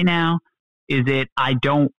partner right now? Is it, I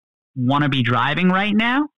don't want to be driving right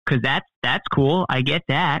now? Because that's cool. I get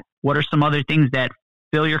that. What are some other things that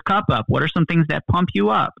fill your cup up? What are some things that pump you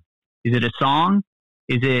up? Is it a song?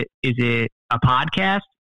 Is it a podcast?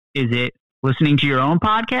 Is it listening to your own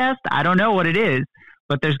podcast? I don't know what it is,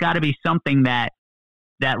 but there's got to be something that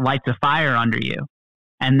lights a fire under you.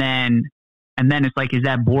 And then it's is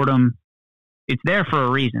that boredom? It's there for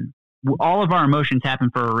a reason. All of our emotions happen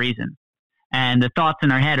for a reason. And the thoughts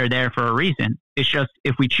in our head are there for a reason. It's just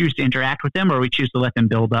if we choose to interact with them or we choose to let them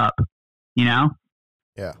build up, Yeah.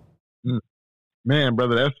 Man,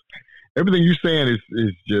 brother, that's everything you're saying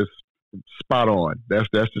is just spot on. That's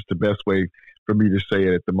just the best way for me to say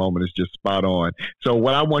it at the moment. It's just spot on. So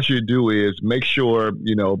what I want you to do is make sure,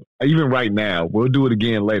 even right now, we'll do it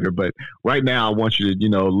again later, but right now I want you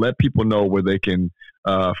to, let people know where they can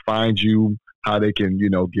find you, how they can,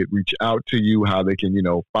 reach out to you, how they can,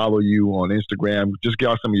 follow you on Instagram. Just get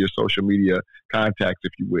out some of your social media contacts,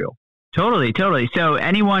 if you will. Totally. So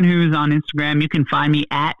anyone who's on Instagram, you can find me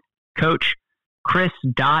at Coach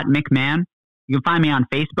Chris.McMahon. You can find me on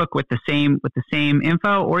Facebook with the same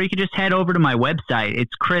info, or you can just head over to my website.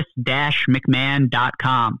 It's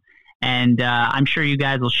chris-mcmahon.com. And I'm sure you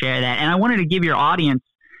guys will share that. And I wanted to give your audience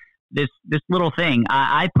this little thing.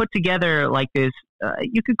 I put together like this,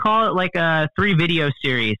 you could call it like a 3-video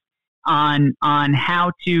series on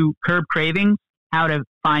how to curb cravings, how to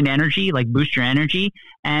find energy, like boost your energy,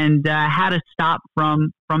 and how to stop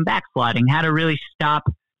from backsliding, how to really stop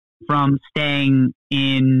from staying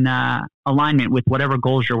in alignment with whatever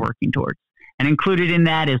goals you're working towards. And included in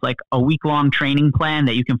that is like a week-long training plan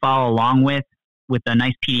that you can follow along with a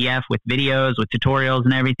nice PDF with videos, with tutorials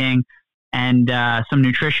and everything, and some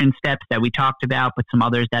nutrition steps that we talked about, but some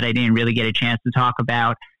others that I didn't really get a chance to talk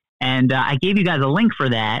about. And I gave you guys a link for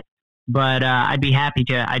that, but I'd be happy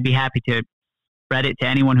to spread it to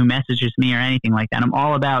anyone who messages me or anything like that. I'm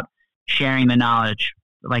all about sharing the knowledge.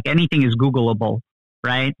 Like anything is Googleable,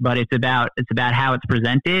 right? But it's about how it's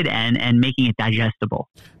presented and making it digestible.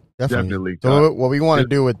 Definitely. So what we want to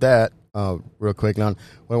do with that, real quick, Lon,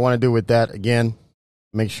 what we want to do with that, again,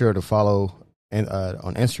 make sure to follow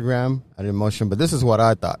on Instagram at InMotion. But this is what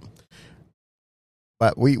I thought.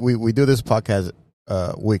 But we do this podcast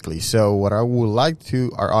weekly. So what I would like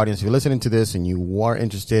to our audience, if you're listening to this and you are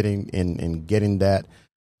interested in getting that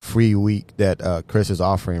free week that Chris is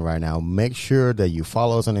offering right now, make sure that you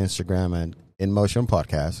follow us on Instagram and InMotion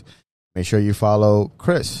Podcast. Make sure you follow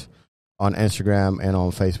Chris on Instagram and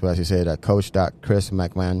on Facebook, as you said, at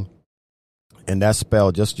coach.chrismcmahon. And that's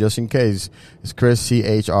spelled, just in case, it's Chris,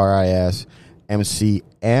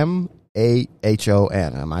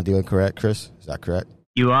 ChrisMcMahon. Am I doing correct, Chris? Is that correct?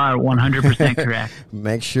 You are 100% correct.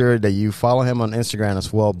 Make sure that you follow him on Instagram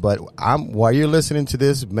as well. But while you're listening to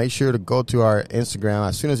this, make sure to go to our Instagram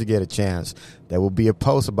as soon as you get a chance. There will be a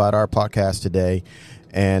post about our podcast today.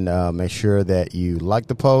 And make sure that you like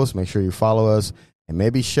the post. Make sure you follow us. And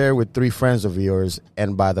maybe share with 3 friends of yours.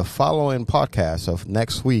 And by the following podcast of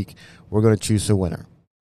next week, we're going to choose a winner.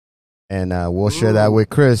 And we'll share that with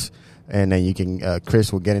Chris. And then you can,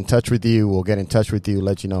 Chris will get in touch with you. We'll get in touch with you,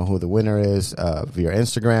 let you know who the winner is via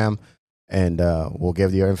Instagram. And we'll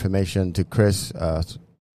give your information to Chris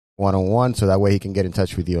one-on-one, so that way he can get in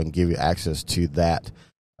touch with you and give you access to that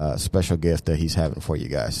special gift that he's having for you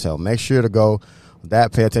guys. So make sure to go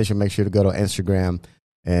that. Pay attention. Make sure to go to Instagram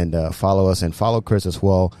and follow us, and follow Chris as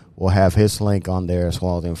well. We'll have his link on there as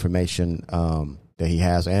well, the information that he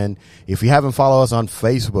has. And if you haven't followed us on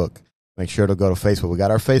Facebook, make sure to go to Facebook. We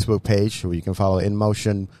got our Facebook page where you can follow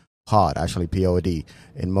InMotion Pod, actually POD,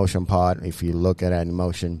 InMotion Pod. If you look at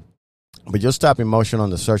InMotion, but just type InMotion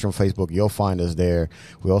on the search on Facebook, you'll find us there.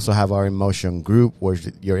 We also have our InMotion group where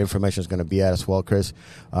your information is going to be at as well, Chris.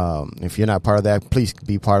 If you're not part of that, please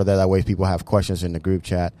be part of that. That way, if people have questions in the group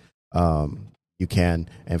chat, you can,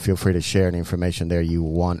 and feel free to share the information there you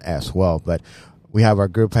want as well. But we have our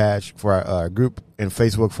group page for our group in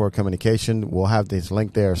Facebook for communication. We'll have this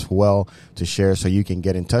link there as well to share, so you can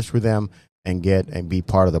get in touch with them and be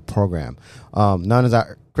part of the program. None of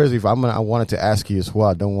that, Chris. I wanted to ask you as well.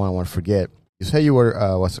 I don't want to forget. You say you were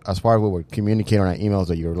as far as we were communicating on our emails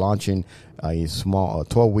that you're launching a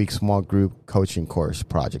 12-week small group coaching course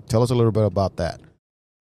project. Tell us a little bit about that.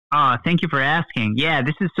 Thank you for asking. Yeah,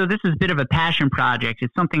 this is a bit of a passion project.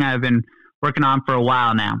 It's something I've been working on for a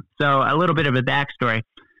while now. So a little bit of a backstory.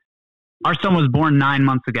 Our son was born 9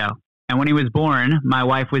 months ago. And when he was born, my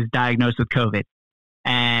wife was diagnosed with COVID.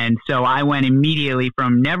 And so I went immediately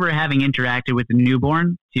from never having interacted with a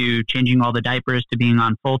newborn to changing all the diapers to being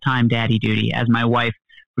on full-time daddy duty as my wife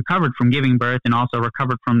recovered from giving birth and also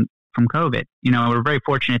recovered from COVID. You know, we're very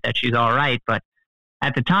fortunate that she's all right, but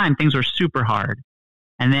at the time things were super hard.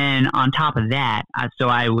 And then on top of that, so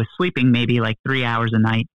I was sleeping maybe like 3 hours a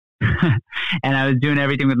night and I was doing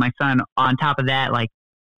everything with my son. On top of that, like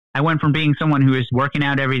I went from being someone who is working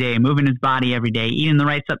out every day, moving his body every day, eating the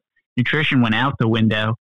right stuff. Nutrition went out the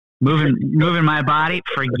window. Moving my body,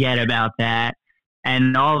 forget about that.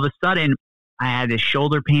 And all of a sudden, I had this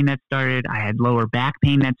shoulder pain that started. I had lower back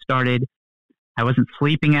pain that started. I wasn't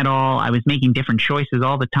sleeping at all. I was making different choices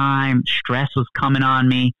all the time. Stress was coming on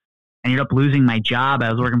me. I ended up losing my job. I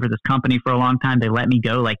was working for this company for a long time. They let me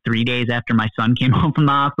go like 3 days after my son came home from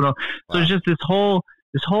the hospital. So it's just this whole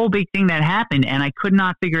big thing that happened, and I could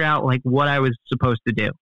not figure out like what I was supposed to do.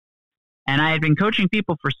 And I had been coaching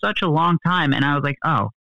people for such a long time, and I was like, oh,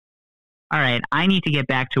 all right, I need to get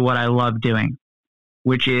back to what I love doing,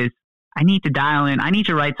 which is I need to dial in. I need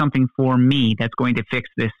to write something for me that's going to fix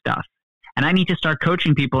this stuff. And I need to start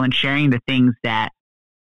coaching people and sharing the things that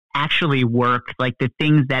actually work, like the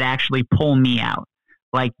things that actually pull me out,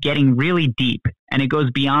 like getting really deep. And it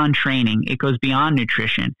goes beyond training. It goes beyond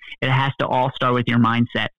nutrition. It has to all start with your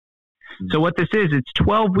mindset. So what this is, it's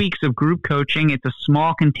 12 weeks of group coaching. It's a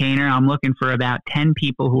small container. I'm looking for about 10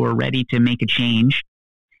 people who are ready to make a change.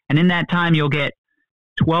 And in that time, you'll get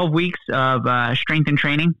 12 weeks of strength and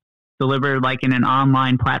training delivered like in an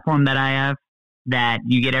online platform that I have, that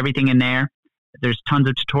you get everything in there. There's tons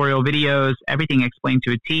of tutorial videos, everything explained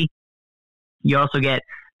to a T. You also get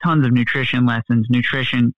tons of nutrition lessons,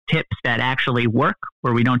 nutrition tips that actually work,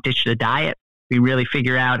 where we don't ditch the diet. We really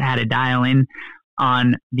figure out how to dial in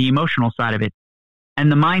on the emotional side of it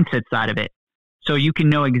and the mindset side of it. So you can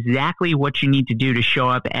know exactly what you need to do to show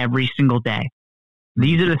up every single day.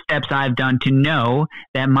 These are the steps I've done to know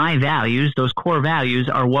that my values, those core values,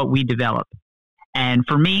 are what we develop. And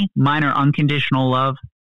for me, mine are unconditional love,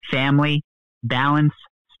 family, balance,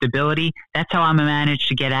 stability. That's how I'm managed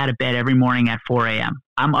to get out of bed every morning at 4 a.m.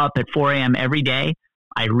 I'm up at 4 a.m. every day.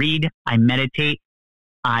 I read, I meditate,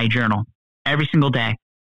 I journal every single day.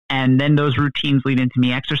 And then those routines lead into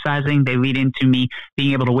me exercising. They lead into me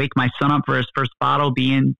being able to wake my son up for his first bottle,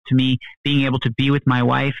 into me being able to be with my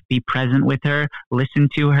wife, be present with her, listen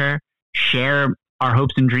to her, share our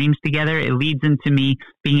hopes and dreams together. It leads into me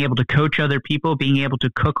being able to coach other people, being able to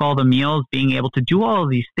cook all the meals, being able to do all of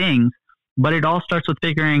these things. But it all starts with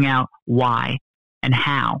figuring out why and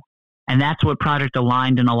how. And that's what Project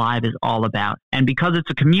Aligned and Alive is all about. And because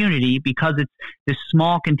it's a community, because it's this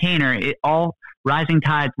small container, it all rising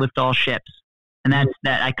tides lift all ships. And that's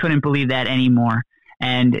that. I couldn't believe that anymore.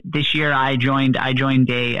 And this year I joined a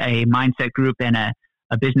mindset group and a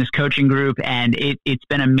business coaching group. And it's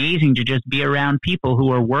been amazing to just be around people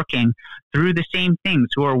who are working through the same things,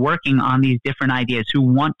 who are working on these different ideas, who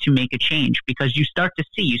want to make a change, because you start to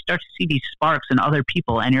see these sparks in other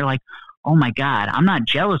people. And you're like, oh my God, I'm not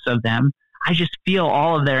jealous of them. I just feel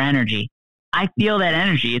all of their energy. I feel that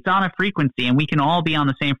energy. It's on a frequency, and we can all be on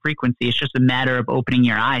the same frequency. It's just a matter of opening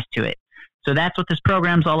your eyes to it. So that's what this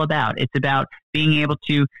program's all about. It's about being able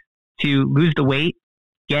to lose the weight,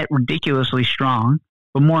 get ridiculously strong,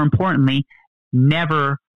 but more importantly,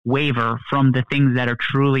 never waver from the things that are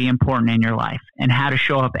truly important in your life, and how to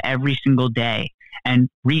show up every single day and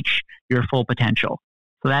reach your full potential.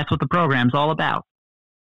 So that's what the program's all about.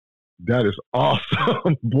 That is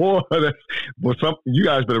awesome, boy. You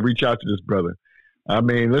guys better reach out to this brother. I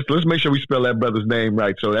mean, let's make sure we spell that brother's name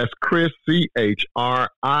right. So that's Chris, Chris,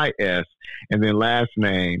 and then last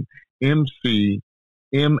name Mcmahon.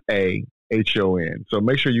 So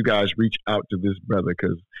make sure you guys reach out to this brother,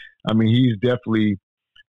 because I mean, he's definitely,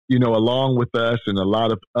 along with us and a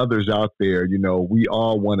lot of others out there, we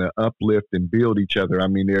all want to uplift and build each other. I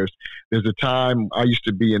mean, there's a time I used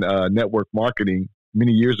to be in network marketing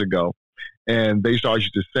many years ago, and they started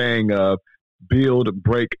to saying build,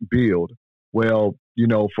 break, build. Well,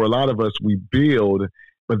 for a lot of us, we build,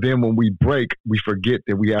 but then when we break, we forget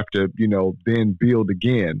that we have to, then build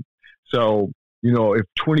again. So, if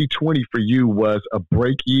 2020 for you was a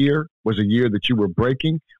break year, was a year that you were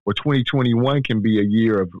breaking, or 2021 can be a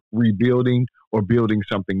year of rebuilding or building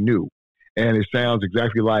something new. And it sounds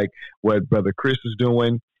exactly like what Brother Chris is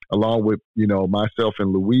doing, along with, myself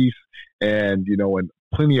and Luis and, and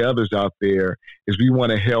plenty of others out there, is we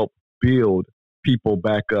want to help build people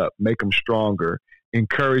back up, make them stronger,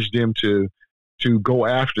 encourage them to go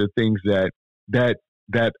after things that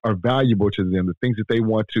are valuable to them, the things that they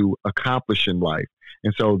want to accomplish in life.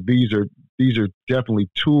 And so these are definitely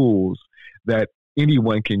tools that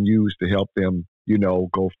anyone can use to help them,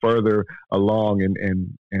 go further along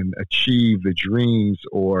and achieve the dreams,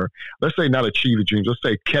 or let's say not achieve the dreams, let's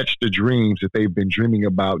say catch the dreams that they've been dreaming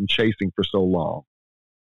about and chasing for so long.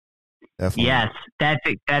 Definitely. Yes,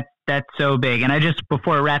 that's so big. And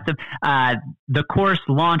before I wrap up, the course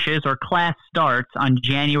launches, or class starts, on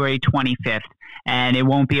January 25th, and it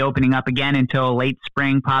won't be opening up again until late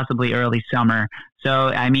spring, possibly early summer. So,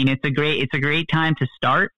 I mean, it's a great time to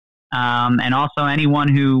start. And also, anyone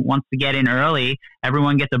who wants to get in early,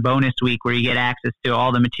 everyone gets a bonus week where you get access to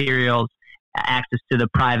all the materials, access to the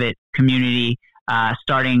private community,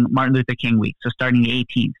 starting Martin Luther King week, so starting the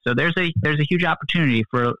 18th. So there's a huge opportunity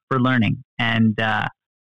for learning. And I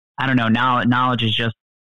don't know, knowledge is just,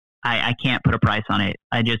 I can't put a price on it.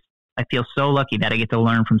 I feel so lucky that I get to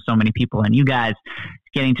learn from so many people, and you guys,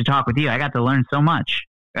 getting to talk with you, I got to learn so much.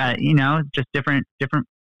 Just different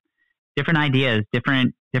ideas,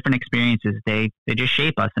 different experiences. They just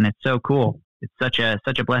shape us, and it's so cool. It's such a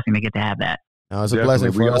blessing to get to have that. No, it's a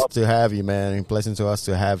blessing for us to have you, man. And blessing to us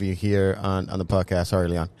to have you here on the podcast. Sorry,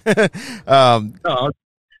 Leon. No,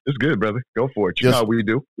 it's good, brother. Go for it. You know how we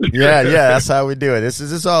do. yeah, that's how we do it. This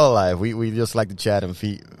is all alive. We just like to chat and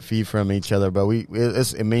feed from each other, but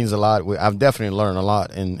it means a lot. I've definitely learned a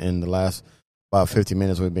lot in the last about 50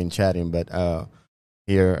 minutes we've been chatting. But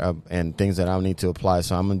here and things that I need to apply.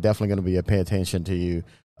 So I'm definitely going to be paying attention to you,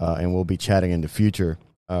 and we'll be chatting in the future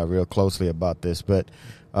real closely about this. But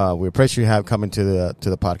we appreciate you have coming to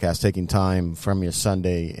the podcast, taking time from your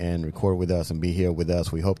Sunday and record with us and be here with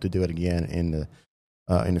us. We hope to do it again in the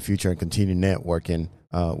future and continue networking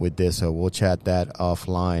with this. So we'll chat that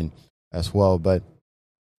offline as well. But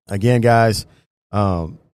again, guys,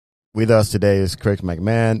 with us today is Chris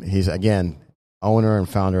McMahon. He's, again, owner and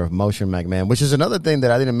founder of Motion McMahon, which is another thing that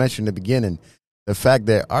I didn't mention in the beginning, the fact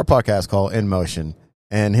that our podcast is called In Motion,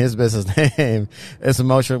 and his business name is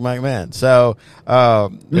Motion McMahon. So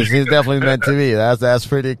he's definitely meant to be. That's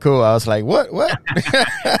pretty cool. I was like, what?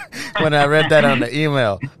 When I read that on the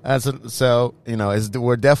email. So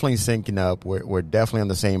we're definitely syncing up. We're definitely on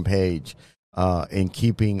the same page in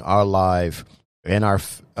keeping our life and our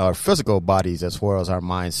physical bodies as well as our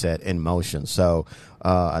mindset in motion. So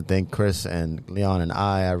I think Chris and Leon and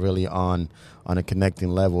I are really on a connecting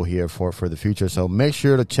level here for the future. So make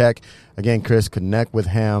sure to check, again, Chris, connect with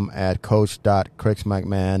him at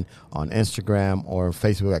coach.chrismcmahon on Instagram or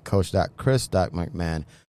Facebook at coach.chris.mcmahon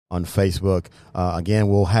on Facebook. Again,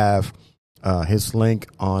 we'll have his link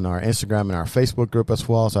on our Instagram and our Facebook group as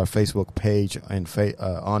well as our Facebook page and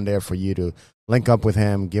on there for you to link up with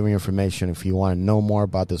him, give him information if you want to know more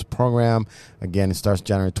about this program. Again, it starts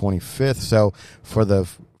January 25th. So for the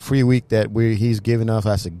free week that he's giving us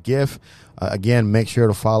as a gift, again, make sure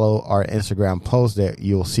to follow our Instagram post that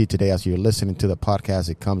you'll see today as you're listening to the podcast.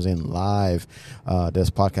 It comes in live. This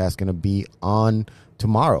podcast is going to be on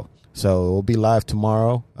tomorrow. So it will be live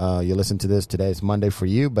tomorrow. You listen to this today. It's Monday for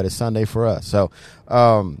you, but it's Sunday for us. So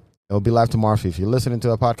it will be live tomorrow. So if you're listening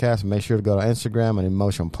to a podcast, make sure to go to Instagram and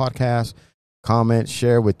Emotion Podcast. Comment,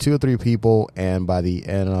 share with 2 or 3 people, and by the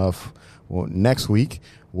end of next week,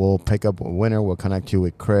 we'll pick up a winner. We'll connect you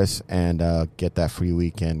with Chris and get that free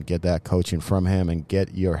week and get that coaching from him and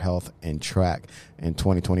get your health in track in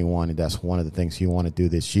 2021. And that's one of the things you want to do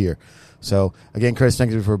this year. So, again, Chris,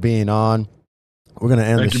 thank you for being on. We're going to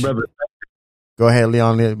end Thank you, brother. Go ahead,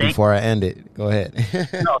 Leon, before I end it. Go ahead.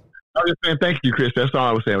 No, I was just saying thank you, Chris. That's all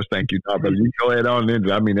I was saying was thank you. No, brother, you go ahead on into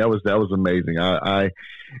it. I mean, that was amazing. I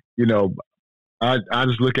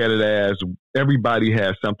just look at it as everybody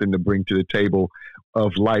has something to bring to the table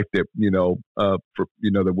of life that,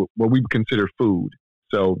 what we consider food.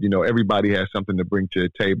 So, everybody has something to bring to the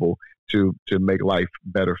table to make life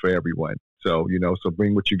better for everyone. So, so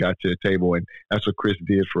bring what you got to the table. And that's what Chris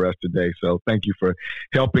did for us today. So thank you for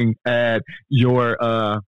helping add your,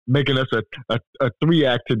 making us a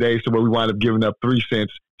 3-act today. So where we wind up giving up 3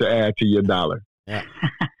 cents to add to your dollar. Yeah.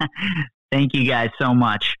 Thank you guys so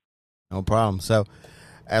much. No problem. So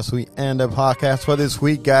as we end the podcast for this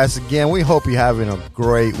week, guys, again, we hope you're having a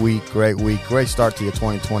great week, great start to your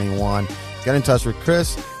 2021. Get in touch with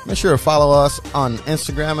Chris. Make sure to follow us on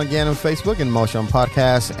Instagram again and Facebook in Motion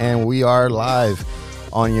Podcast. And we are live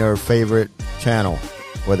on your favorite channel,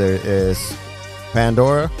 whether it is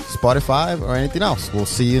Pandora, Spotify, or anything else. We'll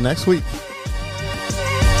see you next week.